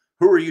from?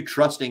 Who are you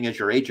trusting as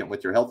your agent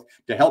with your health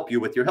to help you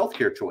with your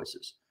healthcare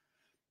choices?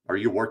 Are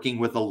you working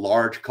with a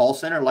large call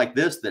center like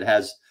this that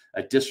has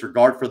a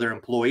disregard for their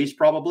employees,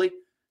 probably,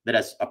 that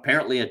has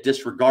apparently a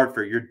disregard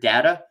for your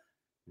data?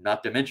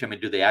 Not to mention,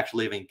 do they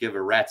actually even give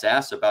a rat's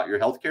ass about your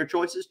healthcare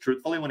choices?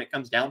 Truthfully, when it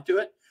comes down to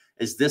it,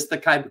 is this the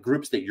kind of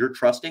groups that you're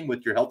trusting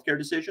with your healthcare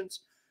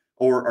decisions?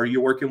 Or are you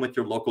working with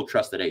your local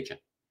trusted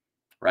agent,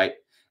 right?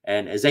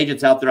 And as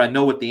agents out there, I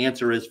know what the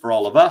answer is for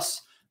all of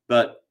us,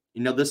 but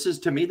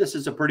to me, this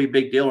is a pretty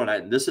big deal.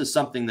 And this is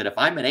something that if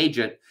I'm an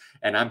agent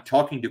and I'm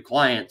talking to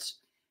clients,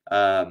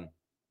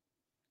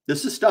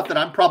 this is stuff that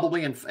I'm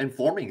probably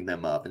informing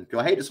them of and go,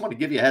 hey, just want to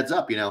give you a heads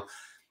up.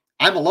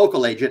 I'm a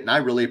local agent and I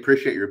really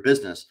appreciate your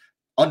business.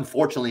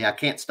 Unfortunately, I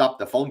can't stop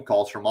the phone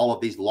calls from all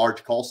of these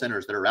large call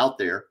centers that are out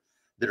there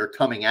that are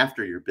coming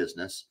after your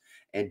business.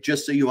 And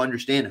just so you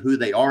understand who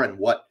they are and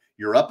what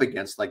you're up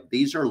against, like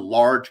these are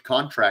large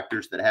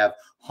contractors that have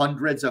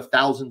hundreds of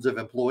thousands of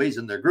employees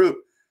in their group.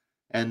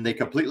 and they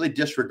completely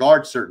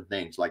disregard certain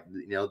things. Like,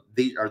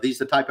 are these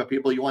the type of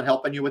people you want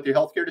helping you with your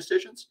healthcare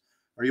decisions,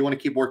 or you want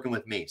to keep working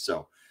with me?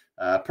 So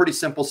pretty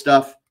simple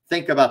stuff.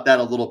 Think about that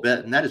a little bit.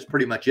 And that is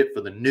pretty much it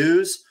for the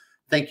news.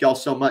 Thank y'all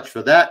so much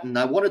for that. And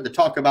I wanted to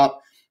talk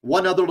about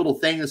one other little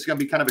thing. This is going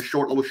to be kind of a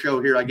short little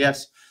show here, I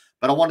guess.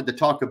 But I wanted to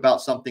talk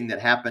about something that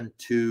happened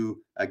to,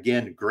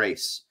 again,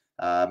 Grace,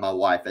 my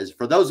wife. As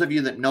for those of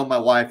you that know my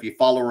wife, you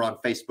follow her on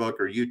Facebook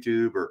or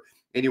YouTube or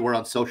anywhere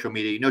on social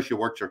media, you know she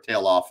works her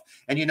tail off,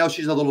 and you know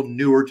she's a little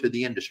newer to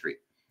the industry.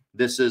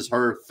 This is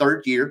her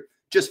third year,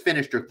 just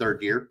finished her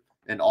third year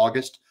in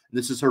August.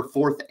 This is her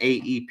fourth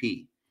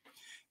AEP.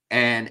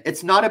 And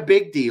it's not a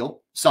big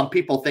deal. Some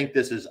people think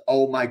this is,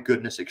 oh my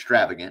goodness,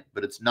 extravagant,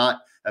 but it's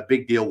not a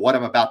big deal. What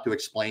I'm about to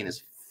explain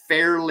is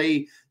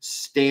fairly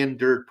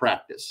standard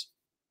practice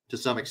to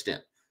some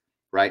extent,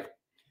 right?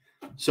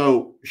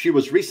 So she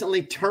was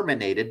recently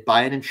terminated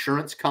by an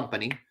insurance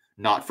company,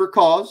 not for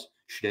cause.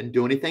 She didn't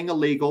do anything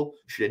illegal.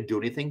 She didn't do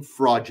anything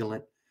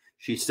fraudulent.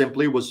 She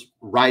simply was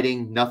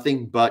writing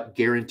nothing but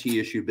guarantee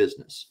issue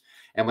business.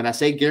 And when I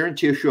say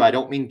guarantee issue, I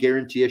don't mean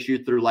guarantee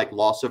issue through like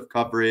loss of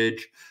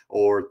coverage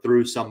or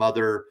through some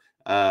other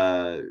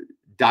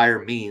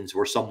dire means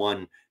where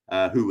someone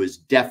who is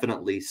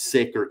definitely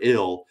sick or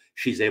ill,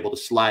 she's able to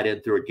slide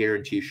in through a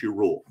guarantee issue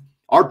rule.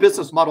 Our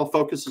business model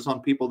focuses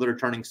on people that are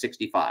turning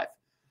 65,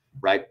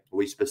 right?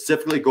 We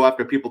specifically go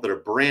after people that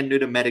are brand new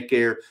to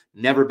Medicare,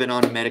 never been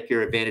on a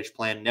Medicare Advantage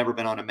plan, never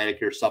been on a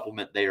Medicare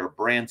supplement. They are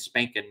brand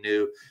spanking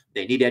new.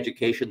 They need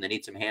education. They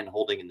need some hand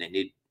holding, and they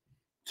need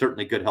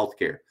certainly good health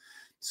care.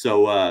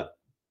 So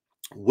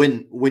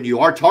when you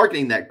are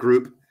targeting that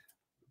group,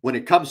 when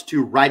it comes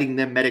to writing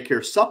them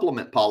Medicare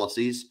supplement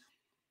policies,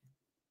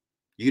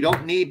 you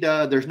don't need,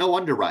 there's no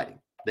underwriting.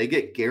 They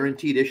get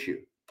guaranteed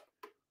issue.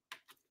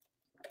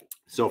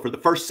 So for the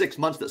first 6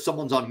 months that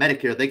someone's on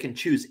Medicare, they can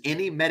choose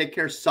any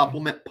Medicare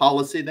supplement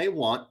policy they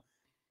want,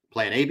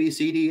 plan A, B,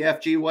 C, D, F,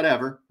 G,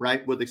 whatever,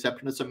 right? With the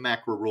exception of some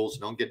macro rules.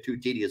 Don't get too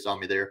tedious on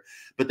me there.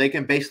 But they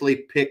can basically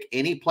pick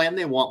any plan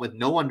they want with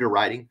no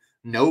underwriting,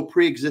 no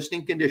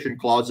pre-existing condition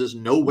clauses,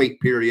 no wait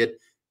period,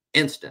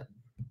 instant,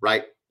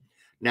 right?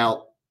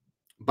 Now,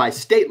 by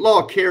state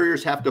law,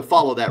 carriers have to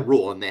follow that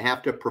rule, and they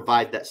have to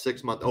provide that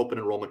 6-month open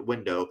enrollment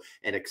window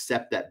and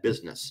accept that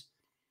business.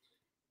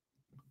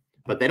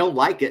 But they don't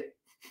like it.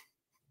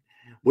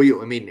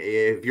 Well, I mean,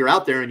 if you're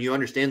out there and you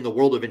understand the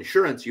world of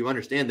insurance, you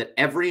understand that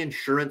every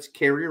insurance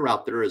carrier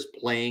out there is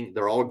playing,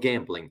 they're all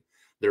gambling.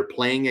 They're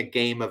playing a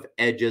game of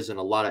edges and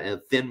a lot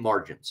of thin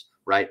margins,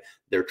 right?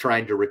 They're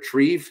trying to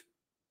retrieve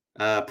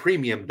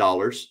premium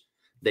dollars.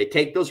 They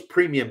take those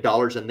premium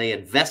dollars and they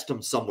invest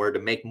them somewhere to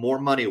make more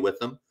money with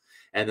them.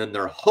 And then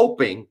they're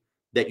hoping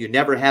that you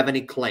never have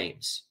any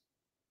claims,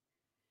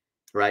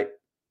 right?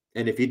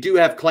 And if you do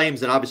have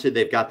claims, then obviously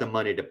they've got the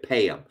money to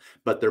pay them.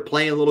 But they're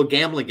playing a little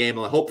gambling game.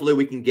 And hopefully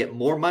we can get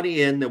more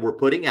money in than we're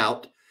putting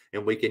out.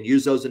 And we can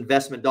use those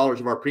investment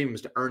dollars of our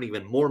premiums to earn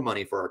even more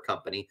money for our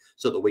company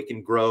so that we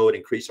can grow and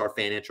increase our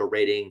financial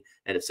rating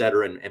and et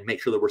cetera, and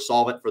make sure that we're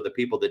solvent for the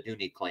people that do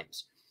need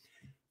claims.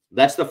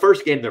 That's the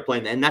first game they're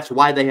playing. And that's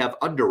why they have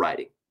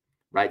underwriting,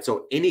 right?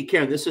 So any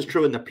care, and this is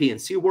true in the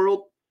P&C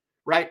world,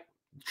 right?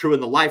 True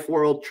in the life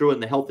world, true in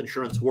the health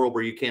insurance world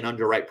where you can't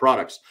underwrite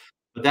products.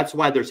 But that's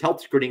why there's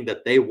health screening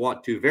that they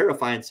want to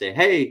verify and say,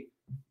 hey,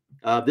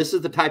 this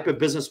is the type of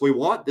business we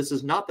want. This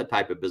is not the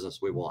type of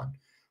business we want,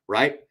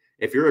 right?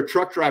 If you're a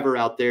truck driver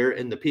out there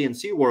in the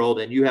P&C world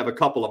and you have a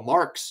couple of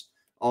marks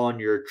on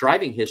your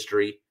driving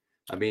history,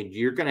 I mean,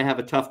 you're going to have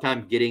a tough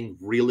time getting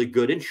really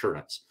good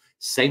insurance.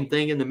 Same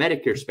thing in the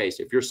Medicare space.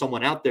 If you're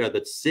someone out there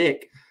that's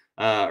sick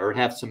or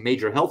have some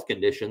major health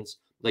conditions,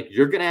 like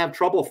you're going to have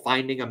trouble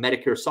finding a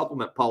Medicare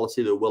supplement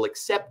policy that will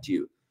accept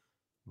you.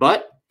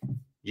 But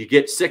you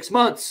get 6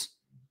 months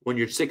when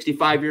you're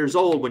 65 years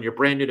old, when you're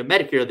brand new to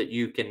Medicare, that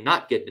you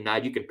cannot get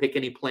denied. You can pick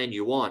any plan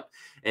you want.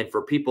 And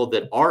for people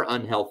that are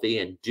unhealthy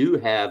and do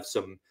have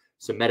some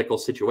medical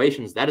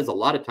situations, that is a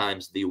lot of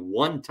times the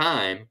one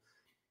time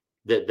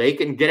that they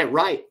can get it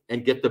right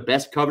and get the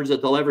best coverage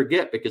that they'll ever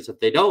get. Because if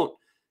they don't,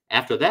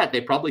 after that, they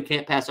probably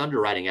can't pass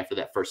underwriting after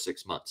that first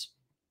 6 months.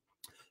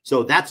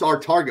 So that's our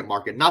target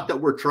market. Not that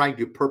we're trying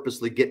to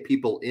purposely get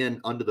people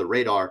in under the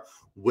radar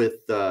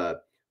with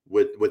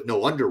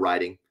no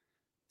underwriting.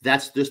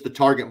 That's just the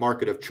target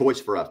market of choice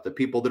for us, the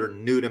people that are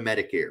new to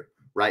Medicare,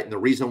 right? And the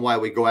reason why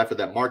we go after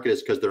that market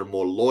is because they're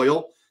more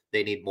loyal.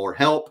 They need more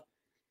help.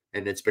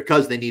 And it's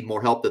because they need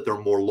more help that they're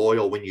more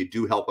loyal when you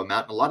do help them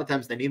out. And a lot of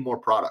times they need more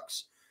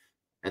products.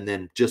 And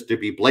then just to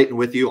be blatant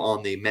with you,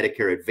 on the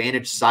Medicare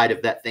Advantage side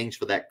of that things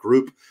for that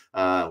group,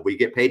 we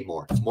get paid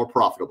more. It's more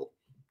profitable,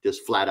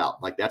 just flat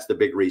out. Like that's the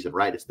big reason,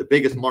 right? It's the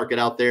biggest market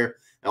out there.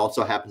 It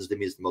also happens to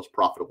be it's the most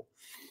profitable.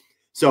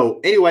 So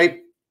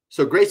anyway,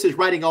 so Grace is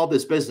writing all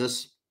this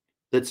business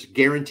that's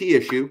guarantee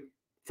issue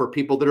for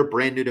people that are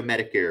brand new to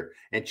Medicare.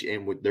 And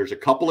there's a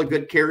couple of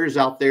good carriers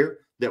out there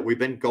that we've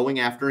been going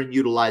after and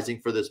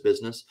utilizing for this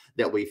business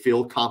that we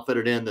feel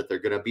confident in, that they're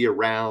going to be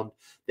around.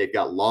 They've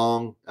got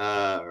long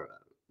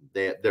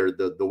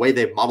The way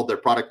they've modeled their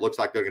product looks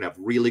like they're going to have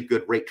really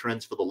good rate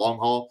trends for the long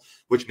haul,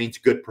 which means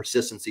good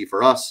persistency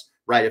for us,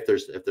 right? If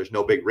there's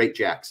no big rate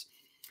jacks.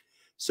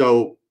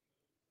 So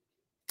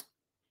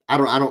I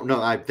don't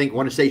know. I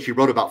want to say she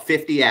wrote about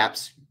 50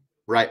 apps,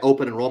 right?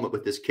 Open enrollment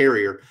with this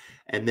carrier.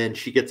 And then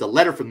she gets a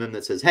letter from them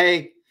that says,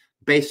 hey,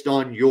 based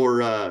on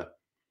your,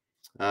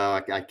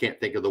 I can't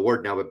think of the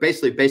word now, but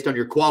basically based on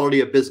your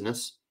quality of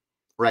business,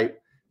 right?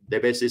 They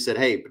basically said,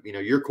 hey,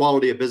 your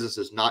quality of business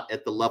is not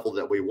at the level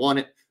that we want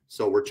it,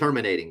 so we're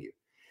terminating you.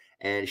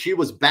 And she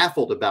was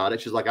baffled about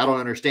it. She's like, I don't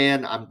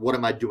understand. What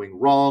am I doing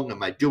wrong?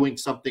 Am I doing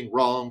something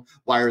wrong?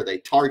 Why are they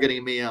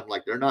targeting me? I'm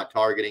like, they're not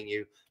targeting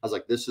you. I was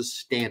like, this is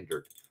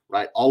standard,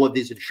 right? All of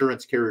these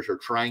insurance carriers are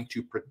trying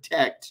to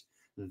protect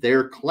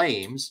their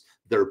claims,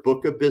 their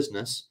book of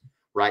business,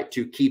 right,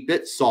 to keep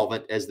it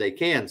solvent as they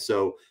can.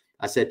 So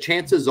I said,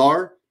 chances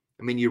are,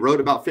 you wrote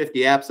about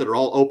 50 apps that are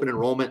all open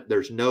enrollment.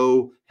 There's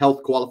no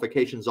health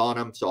qualifications on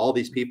them. So all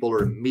these people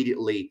are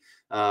immediately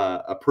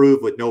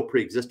approved with no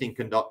pre-existing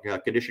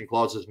condition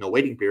clauses, no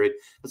waiting period.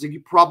 I said,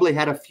 you probably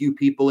had a few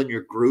people in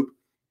your group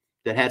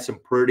that had some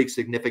pretty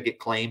significant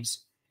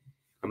claims.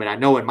 I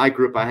know in my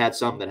group, I had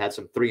some that had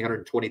some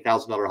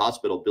 $320,000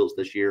 hospital bills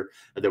this year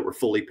that were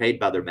fully paid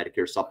by their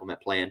Medicare supplement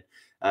plan.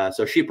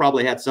 So she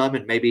probably had some,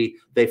 and maybe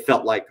they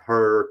felt like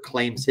her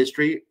claims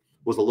history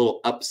was a little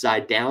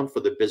upside down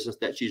for the business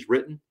that she's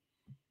written.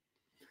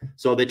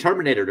 So they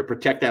terminated her to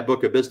protect that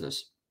book of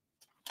business.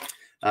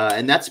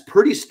 And that's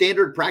pretty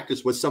standard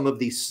practice with some of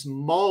these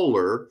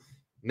smaller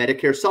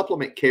Medicare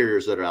supplement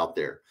carriers that are out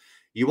there.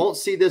 You won't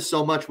see this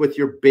so much with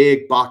your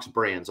big box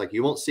brands. Like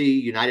you won't see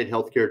United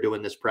Healthcare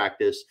doing this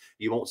practice.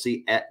 You won't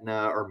see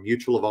Aetna or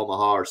Mutual of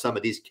Omaha or some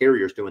of these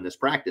carriers doing this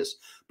practice.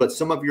 But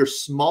some of your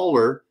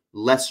smaller,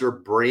 lesser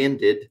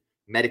branded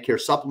Medicare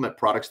supplement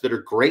products that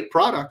are great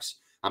products,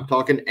 I'm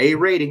talking A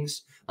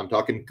ratings, I'm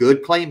talking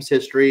good claims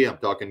history, I'm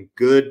talking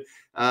good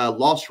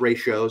loss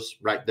ratios,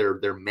 right?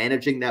 They're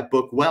managing that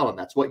book well, and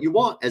that's what you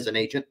want as an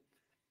agent.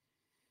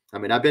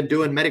 I've been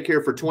doing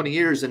Medicare for 20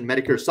 years and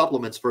Medicare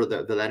supplements for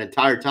that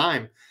entire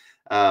time.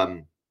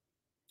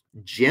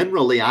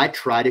 Generally, I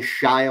try to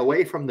shy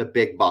away from the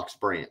big box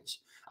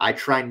brands. I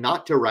try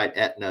not to write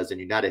Aetnas and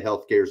United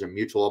Healthcares and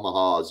Mutual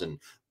Omahas and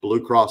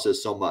Blue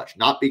Crosses so much,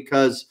 not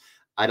because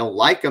I don't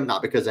like them,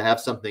 not because I have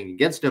something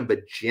against them,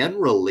 but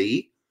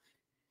generally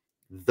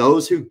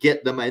those who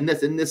get them, and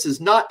this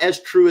is not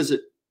as true as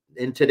it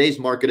in today's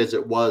market as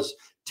it was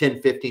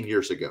 10, 15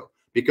 years ago,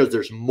 because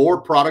there's more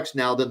products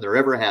now than there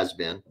ever has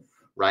been,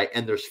 right?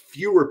 And there's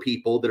fewer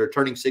people that are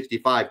turning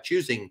 65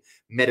 choosing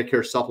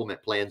Medicare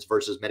supplement plans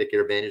versus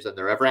Medicare Advantage than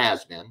there ever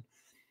has been,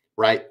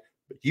 right?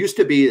 It used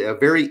to be a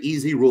very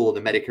easy rule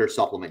in the Medicare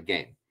supplement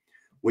game.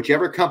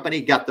 Whichever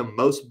company got the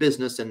most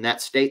business in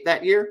that state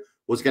that year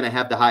was going to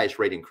have the highest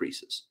rate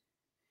increases.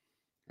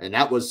 And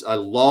that was a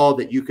law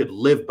that you could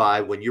live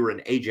by when you were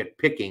an agent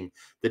picking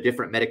the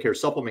different Medicare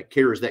supplement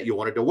carriers that you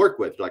wanted to work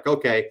with. Like,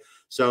 okay,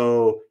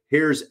 so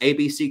here's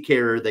ABC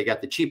carrier. They got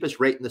the cheapest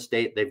rate in the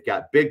state. They've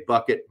got big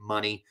bucket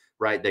money,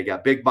 right? They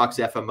got big box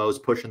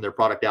FMOs pushing their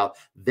product out.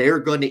 They're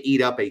going to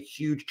eat up a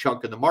huge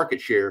chunk of the market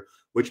share,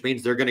 which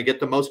means they're going to get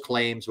the most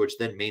claims, which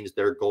then means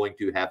they're going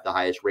to have the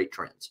highest rate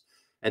trends.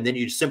 And then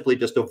you simply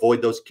just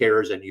avoid those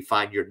carriers and you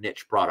find your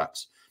niche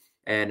products.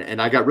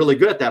 And I got really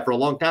good at that for a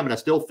long time. And I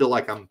still feel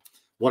like I'm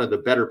one of the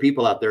better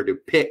people out there to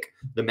pick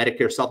the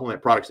Medicare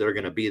supplement products that are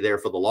going to be there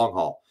for the long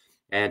haul.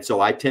 And so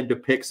I tend to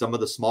pick some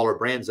of the smaller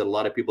brands that a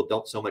lot of people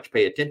don't so much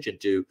pay attention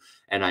to.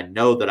 And I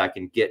know that I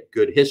can get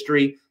good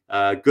history,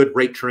 good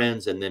rate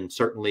trends, and then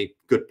certainly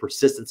good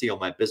persistency on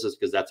my business,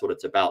 because that's what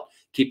it's about.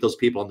 Keep those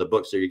people on the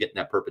book so you're getting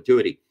that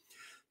perpetuity.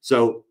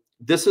 So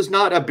this is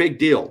not a big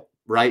deal,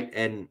 right?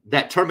 And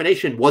that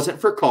termination wasn't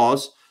for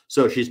cause.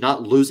 So she's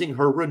not losing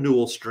her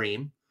renewal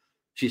stream.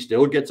 She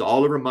still gets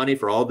all of her money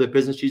for all the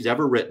business she's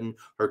ever written.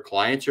 Her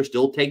clients are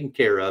still taken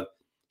care of.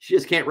 She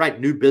just can't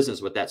write new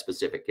business with that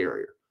specific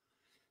carrier.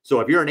 So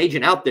if you're an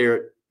agent out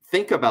there,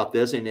 think about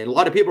this. And a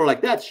lot of people are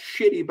like, that's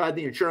shitty by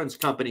the insurance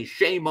company.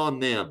 Shame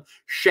on them.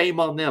 Shame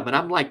on them. And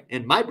I'm like,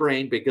 in my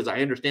brain, because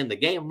I understand the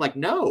game, I'm like,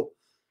 no,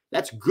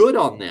 that's good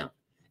on them.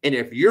 And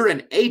if you're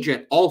an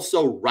agent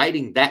also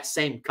writing that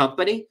same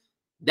company,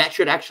 that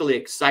should actually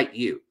excite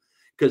you.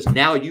 Because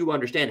now you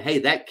understand, hey,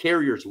 that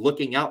carrier's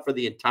looking out for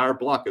the entire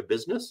block of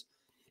business,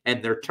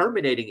 and they're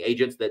terminating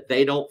agents that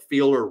they don't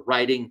feel are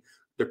writing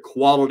the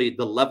quality,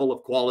 the level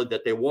of quality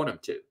that they want them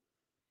to.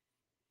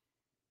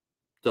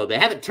 So they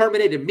haven't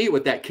terminated me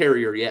with that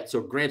carrier yet.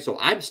 So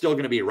I'm still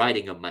going to be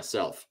writing them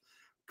myself.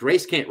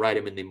 Grace can't write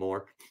them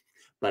anymore,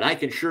 but I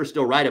can sure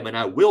still write them, and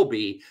I will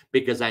be,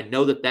 because I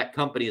know that that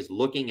company is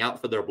looking out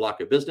for their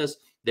block of business.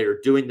 They're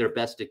doing their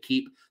best to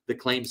keep the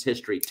claims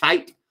history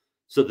tight,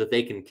 so that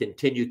they can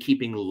continue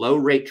keeping low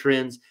rate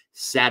trends,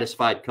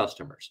 satisfied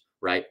customers,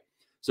 right?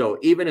 So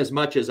even as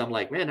much as I'm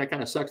like, man, that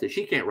kind of sucks that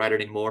she can't write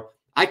it anymore,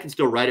 I can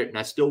still write it, and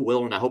I still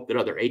will. And I hope that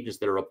other agents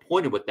that are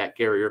appointed with that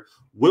carrier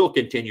will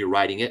continue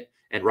writing it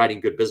and writing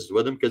good business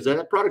with them, because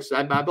that product,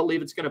 I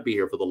believe it's going to be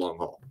here for the long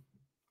haul.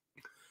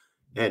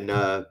 And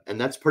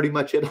that's pretty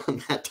much it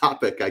on that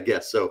topic, I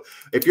guess. So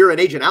if you're an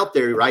agent out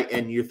there, right,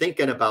 and you're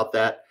thinking about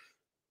that,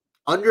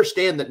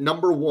 understand that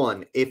number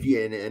one, if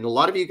you, and a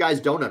lot of you guys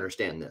don't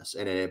understand this,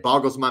 and it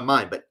boggles my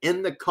mind, but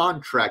in the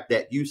contract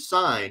that you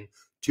sign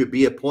to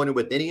be appointed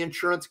with any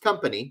insurance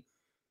company,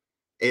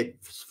 it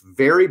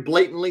very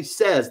blatantly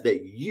says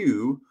that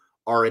you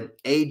are an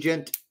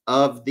agent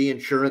of the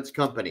insurance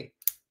company.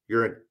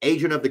 You're an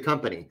agent of the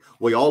company.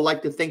 We all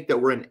like to think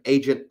that we're an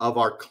agent of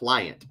our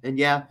client. And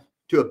yeah,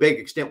 to a big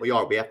extent we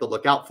are. We have to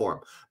look out for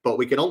them. But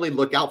we can only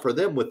look out for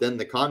them within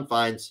the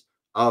confines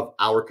of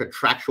our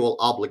contractual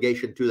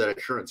obligation to that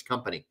insurance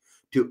company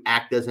to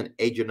act as an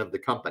agent of the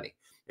company.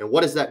 And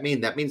what does that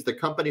mean? That means the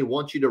company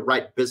wants you to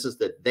write business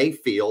that they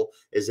feel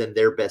is in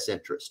their best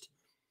interest.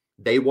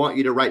 They want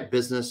you to write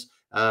business,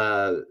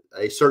 a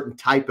certain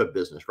type of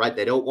business, right?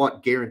 They don't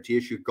want guarantee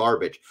issue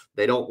garbage.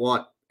 They don't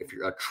want, if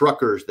you're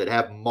truckers that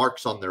have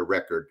marks on their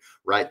record,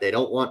 right? They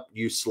don't want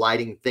you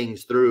sliding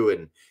things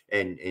through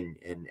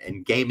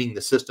and gaming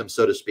the system,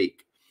 so to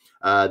speak.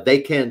 They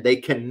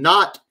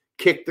cannot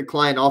kick the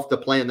client off the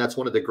plan. That's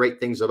one of the great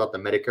things about the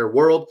Medicare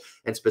world,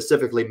 and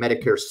specifically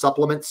Medicare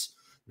supplements.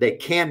 They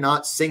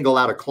cannot single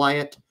out a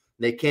client.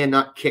 They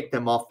cannot kick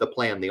them off the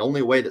plan. The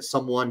only way that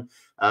someone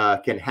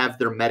can have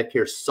their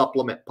Medicare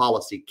supplement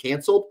policy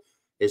canceled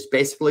is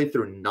basically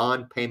through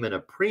non-payment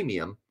of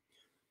premium,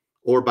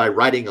 or by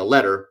writing a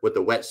letter with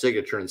a wet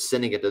signature and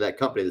sending it to that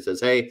company that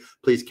says, hey,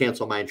 please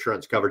cancel my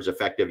insurance coverage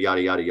effective,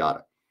 yada, yada,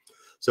 yada.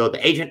 So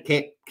the agent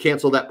can't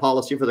cancel that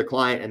policy for the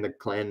client, and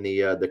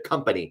the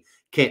company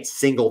can't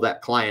single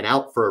that client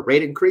out for a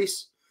rate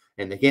increase,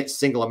 and they can't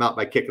single them out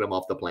by kicking them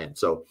off the plan.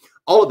 So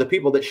all of the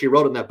people that she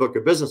wrote in that book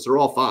of business are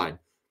all fine.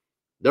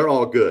 They're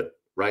all good,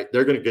 right?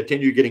 They're going to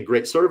continue getting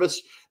great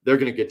service. They're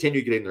going to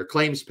continue getting their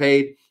claims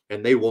paid,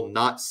 and they will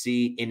not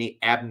see any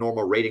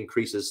abnormal rate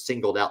increases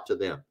singled out to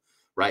them,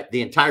 right?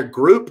 The entire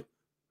group,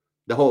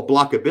 the whole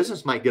block of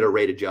business might get a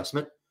rate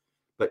adjustment,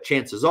 but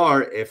chances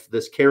are, if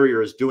this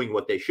carrier is doing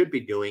what they should be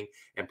doing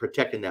and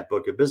protecting that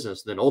book of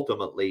business, then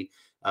ultimately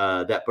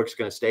that book's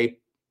going to stay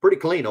pretty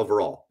clean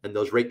overall, and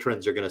those rate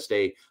trends are going to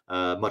stay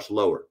much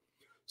lower.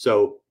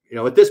 So,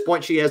 at this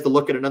point, she has to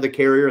look at another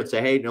carrier and say,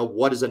 hey,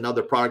 what is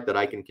another product that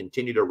I can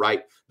continue to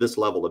write this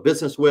level of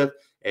business with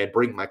and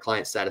bring my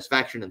client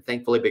satisfaction? And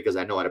thankfully, because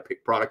I know how to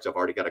pick products, I've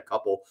already got a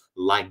couple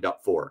lined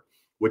up for her.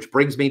 Which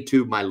brings me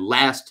to my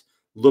last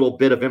little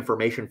bit of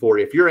information for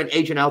you. If you're an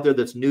agent out there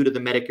that's new to the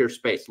Medicare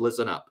space,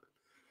 listen up.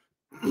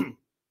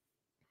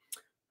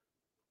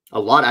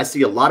 I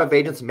see a lot of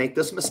agents make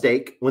this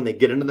mistake when they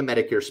get into the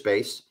Medicare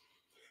space.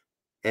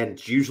 And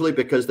it's usually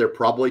because they're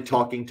probably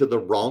talking to the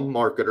wrong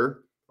marketer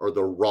or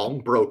the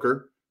wrong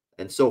broker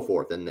and so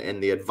forth. And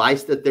the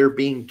advice that they're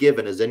being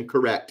given is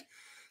incorrect.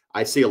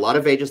 I see a lot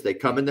of agents, they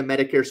come in the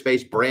Medicare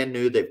space brand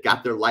new. They've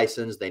got their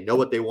license. They know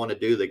what they want to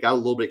do. They got a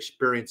little bit of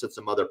experience in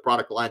some other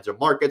product lines or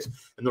markets.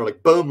 And they're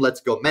like, boom,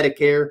 let's go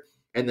Medicare.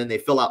 And then they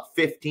fill out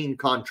 15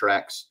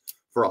 contracts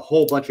for a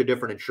whole bunch of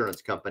different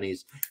insurance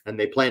companies. And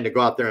they plan to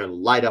go out there and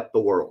light up the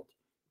world.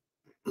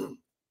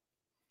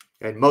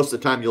 And most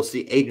of the time you'll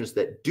see agents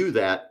that do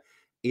that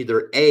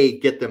either A,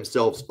 get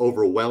themselves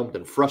overwhelmed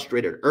and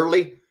frustrated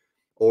early,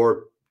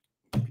 or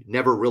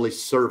never really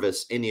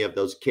service any of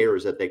those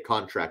carriers that they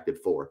contracted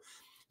for.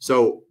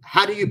 So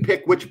how do you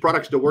pick which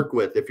products to work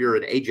with if you're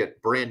an agent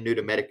brand new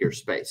to Medicare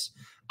space?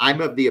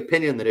 I'm of the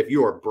opinion that if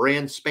you are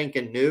brand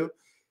spanking new,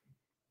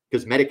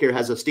 because Medicare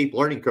has a steep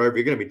learning curve,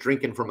 you're going to be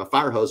drinking from a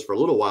fire hose for a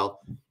little while.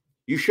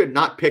 You should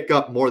not pick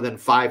up more than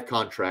 5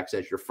 contracts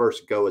as your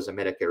first go as a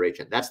Medicare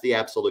agent. That's the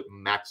absolute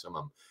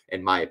maximum,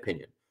 in my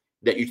opinion,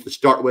 that you should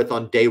start with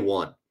on day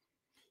one.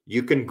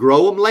 You can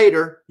grow them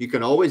later. You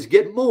can always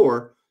get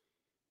more,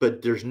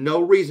 but there's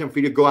no reason for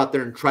you to go out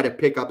there and try to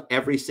pick up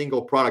every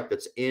single product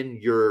that's in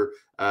your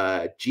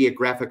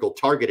geographical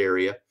target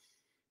area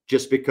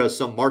just because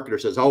some marketer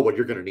says, oh, well,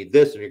 you're going to need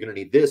this, and you're going to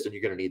need this, and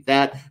you're going to need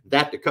that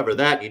to cover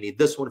that. And you need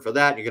this one for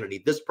that. And you're going to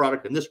need this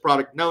product and this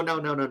product. No.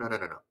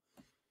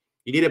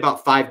 You need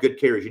about 5 good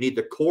carriers. You need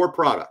the core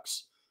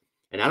products.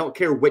 And I don't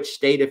care which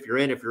state, if you're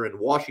in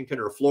Washington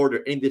or Florida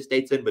or any of the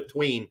states in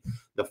between,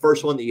 the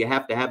first one that you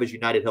have to have is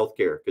United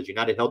Healthcare, because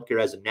United Healthcare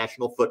has a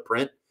national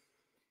footprint.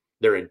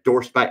 They're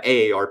endorsed by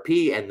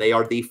AARP, and they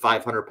are the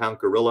 500-pound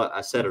gorilla.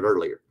 I said it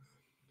earlier,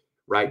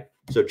 right?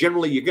 So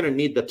generally, you're going to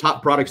need the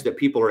top products that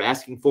people are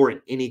asking for in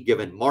any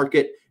given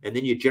market. And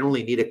then you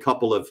generally need a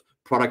couple of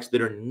products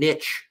that are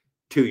niche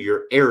to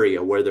your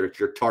area, whether it's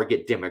your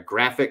target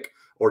demographic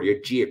or your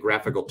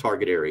geographical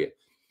target area.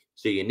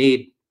 So you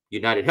need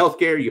United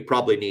Healthcare, you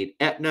probably need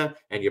Aetna,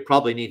 and you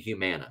probably need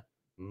Humana,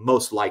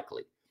 most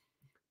likely,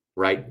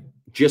 right?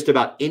 Just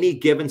about any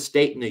given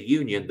state in the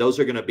union, those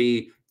are going to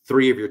be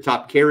 3 of your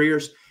top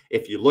carriers.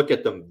 If you look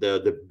at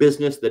the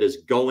business that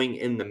is going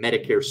in the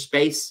Medicare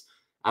space,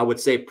 I would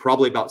say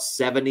probably about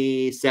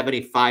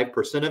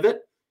 75% of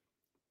it,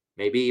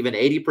 maybe even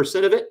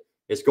 80% of it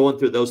is going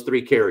through those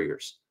 3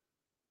 carriers.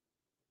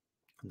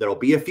 There'll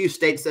be a few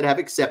states that have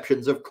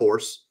exceptions, of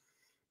course,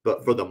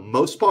 but for the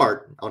most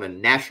part, on a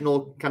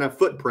national kind of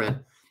footprint,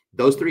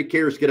 Those 3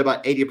 carriers get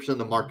about 80% of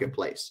the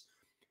marketplace.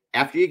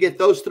 After you get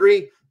those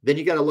 3, then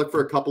you got to look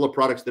for a couple of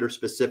products that are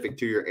specific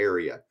to your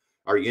area.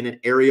 Are you in an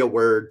area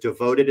where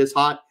Devoted is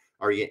hot?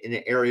 Are you in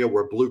an area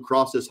where Blue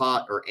Cross is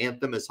hot, or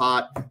Anthem is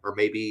hot, or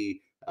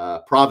maybe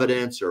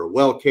Providence or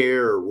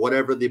WellCare or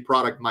whatever the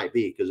product might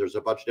be? Because there's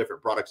a bunch of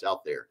different products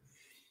out there.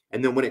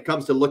 And then when it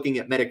comes to looking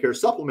at Medicare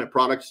supplement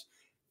products,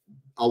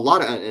 a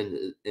lot of,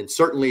 and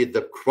certainly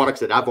the products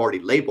that I've already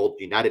labeled,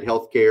 United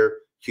Healthcare,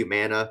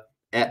 Humana,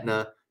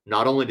 Aetna,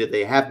 not only do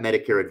they have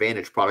Medicare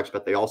Advantage products,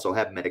 but they also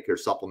have Medicare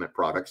supplement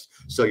products.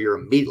 So you're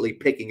immediately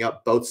picking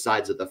up both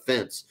sides of the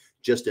fence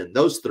just in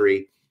those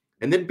 3.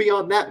 And then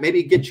beyond that,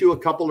 maybe get you a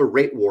couple of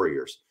rate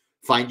warriors.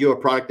 Find you a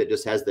product that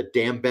just has the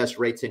damn best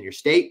rates in your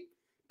state.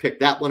 Pick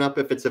that one up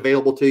if it's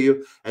available to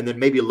you. And then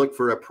maybe look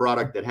for a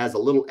product that has a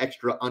little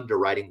extra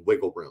underwriting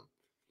wiggle room.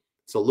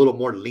 It's a little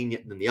more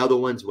lenient than the other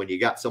ones. When you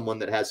got someone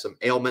that has some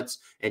ailments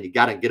and you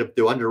got to get them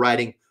through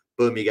underwriting,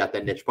 boom, you got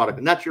that niche product.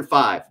 And that's your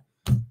 5.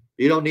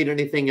 You don't need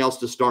anything else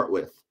to start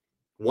with.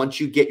 Once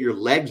you get your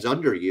legs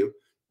under you,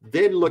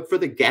 then look for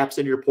the gaps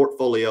in your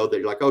portfolio that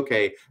you're like,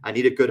 okay, I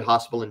need a good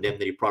hospital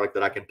indemnity product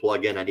that I can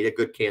plug in. I need a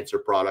good cancer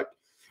product.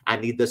 I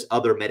need this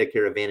other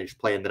Medicare Advantage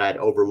plan that I'd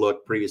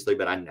overlooked previously,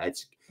 but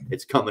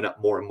it's coming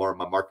up more and more in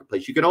my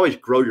marketplace. You can always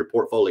grow your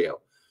portfolio,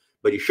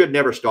 but you should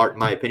never start, in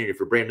my opinion, if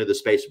you're brand new to the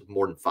space, with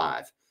more than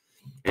 5.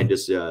 And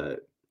just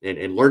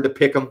and learn to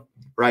pick them,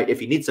 right?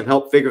 If you need some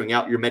help figuring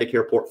out your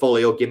Medicare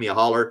portfolio, give me a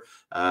holler.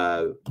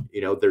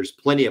 There's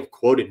plenty of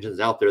quote engines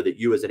out there that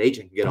you as an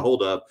agent can get a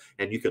hold of,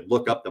 and you can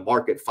look up the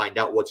market, find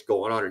out what's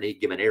going on in any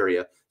given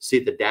area, see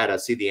the data,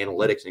 see the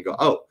analytics, and go,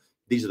 oh,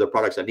 these are the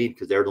products I need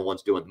because they're the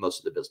ones doing most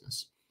of the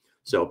business.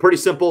 So pretty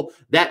simple.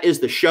 That is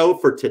the show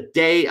for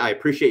today. I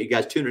appreciate you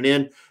guys tuning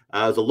in. It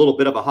was a little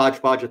bit of a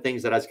hodgepodge of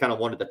things that I just kind of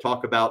wanted to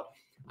talk about.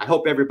 I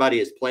hope everybody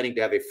is planning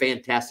to have a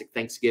fantastic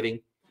Thanksgiving.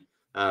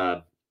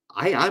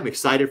 I'm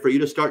excited for you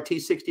to start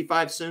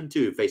T65 soon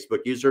too,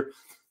 Facebook user.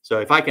 So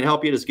if I can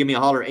help you, just give me a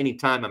holler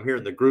anytime. I'm here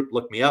in the group.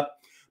 Look me up.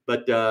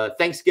 But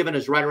Thanksgiving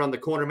is right around the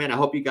corner, man. I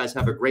hope you guys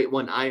have a great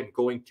one. I am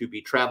going to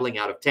be traveling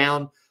out of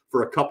town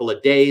for a couple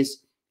of days.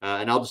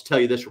 And I'll just tell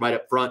you this right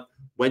up front.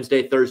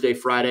 Wednesday, Thursday,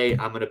 Friday,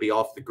 I'm going to be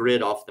off the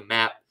grid, off the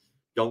map.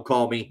 Don't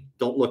call me.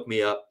 Don't look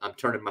me up. I'm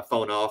turning my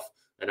phone off,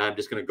 and I'm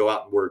just going to go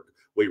out and work.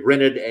 We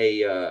rented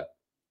a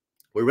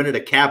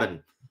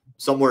cabin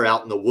somewhere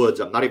out in the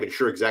woods. I'm not even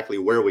sure exactly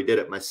where we did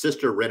it. My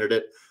sister rented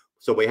it.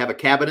 So we have a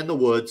cabin in the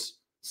woods.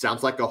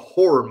 Sounds like a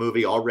horror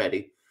movie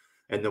already.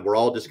 And then we're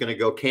all just going to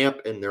go camp,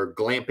 and they're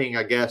glamping,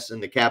 I guess, in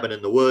the cabin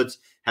in the woods,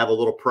 have a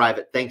little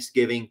private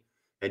Thanksgiving,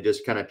 and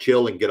just kind of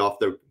chill and get off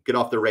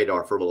the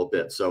radar for a little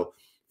bit. So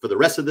for the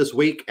rest of this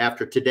week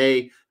after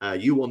today,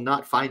 you will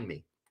not find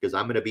me because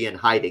I'm going to be in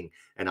hiding,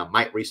 and I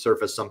might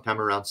resurface sometime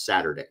around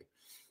Saturday.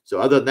 So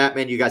other than that,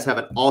 man, you guys have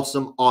an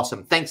awesome,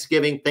 awesome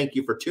Thanksgiving. Thank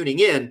you for tuning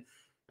in,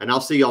 and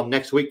I'll see y'all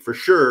next week for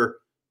sure.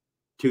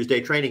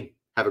 Tuesday training.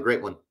 Have a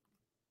great one.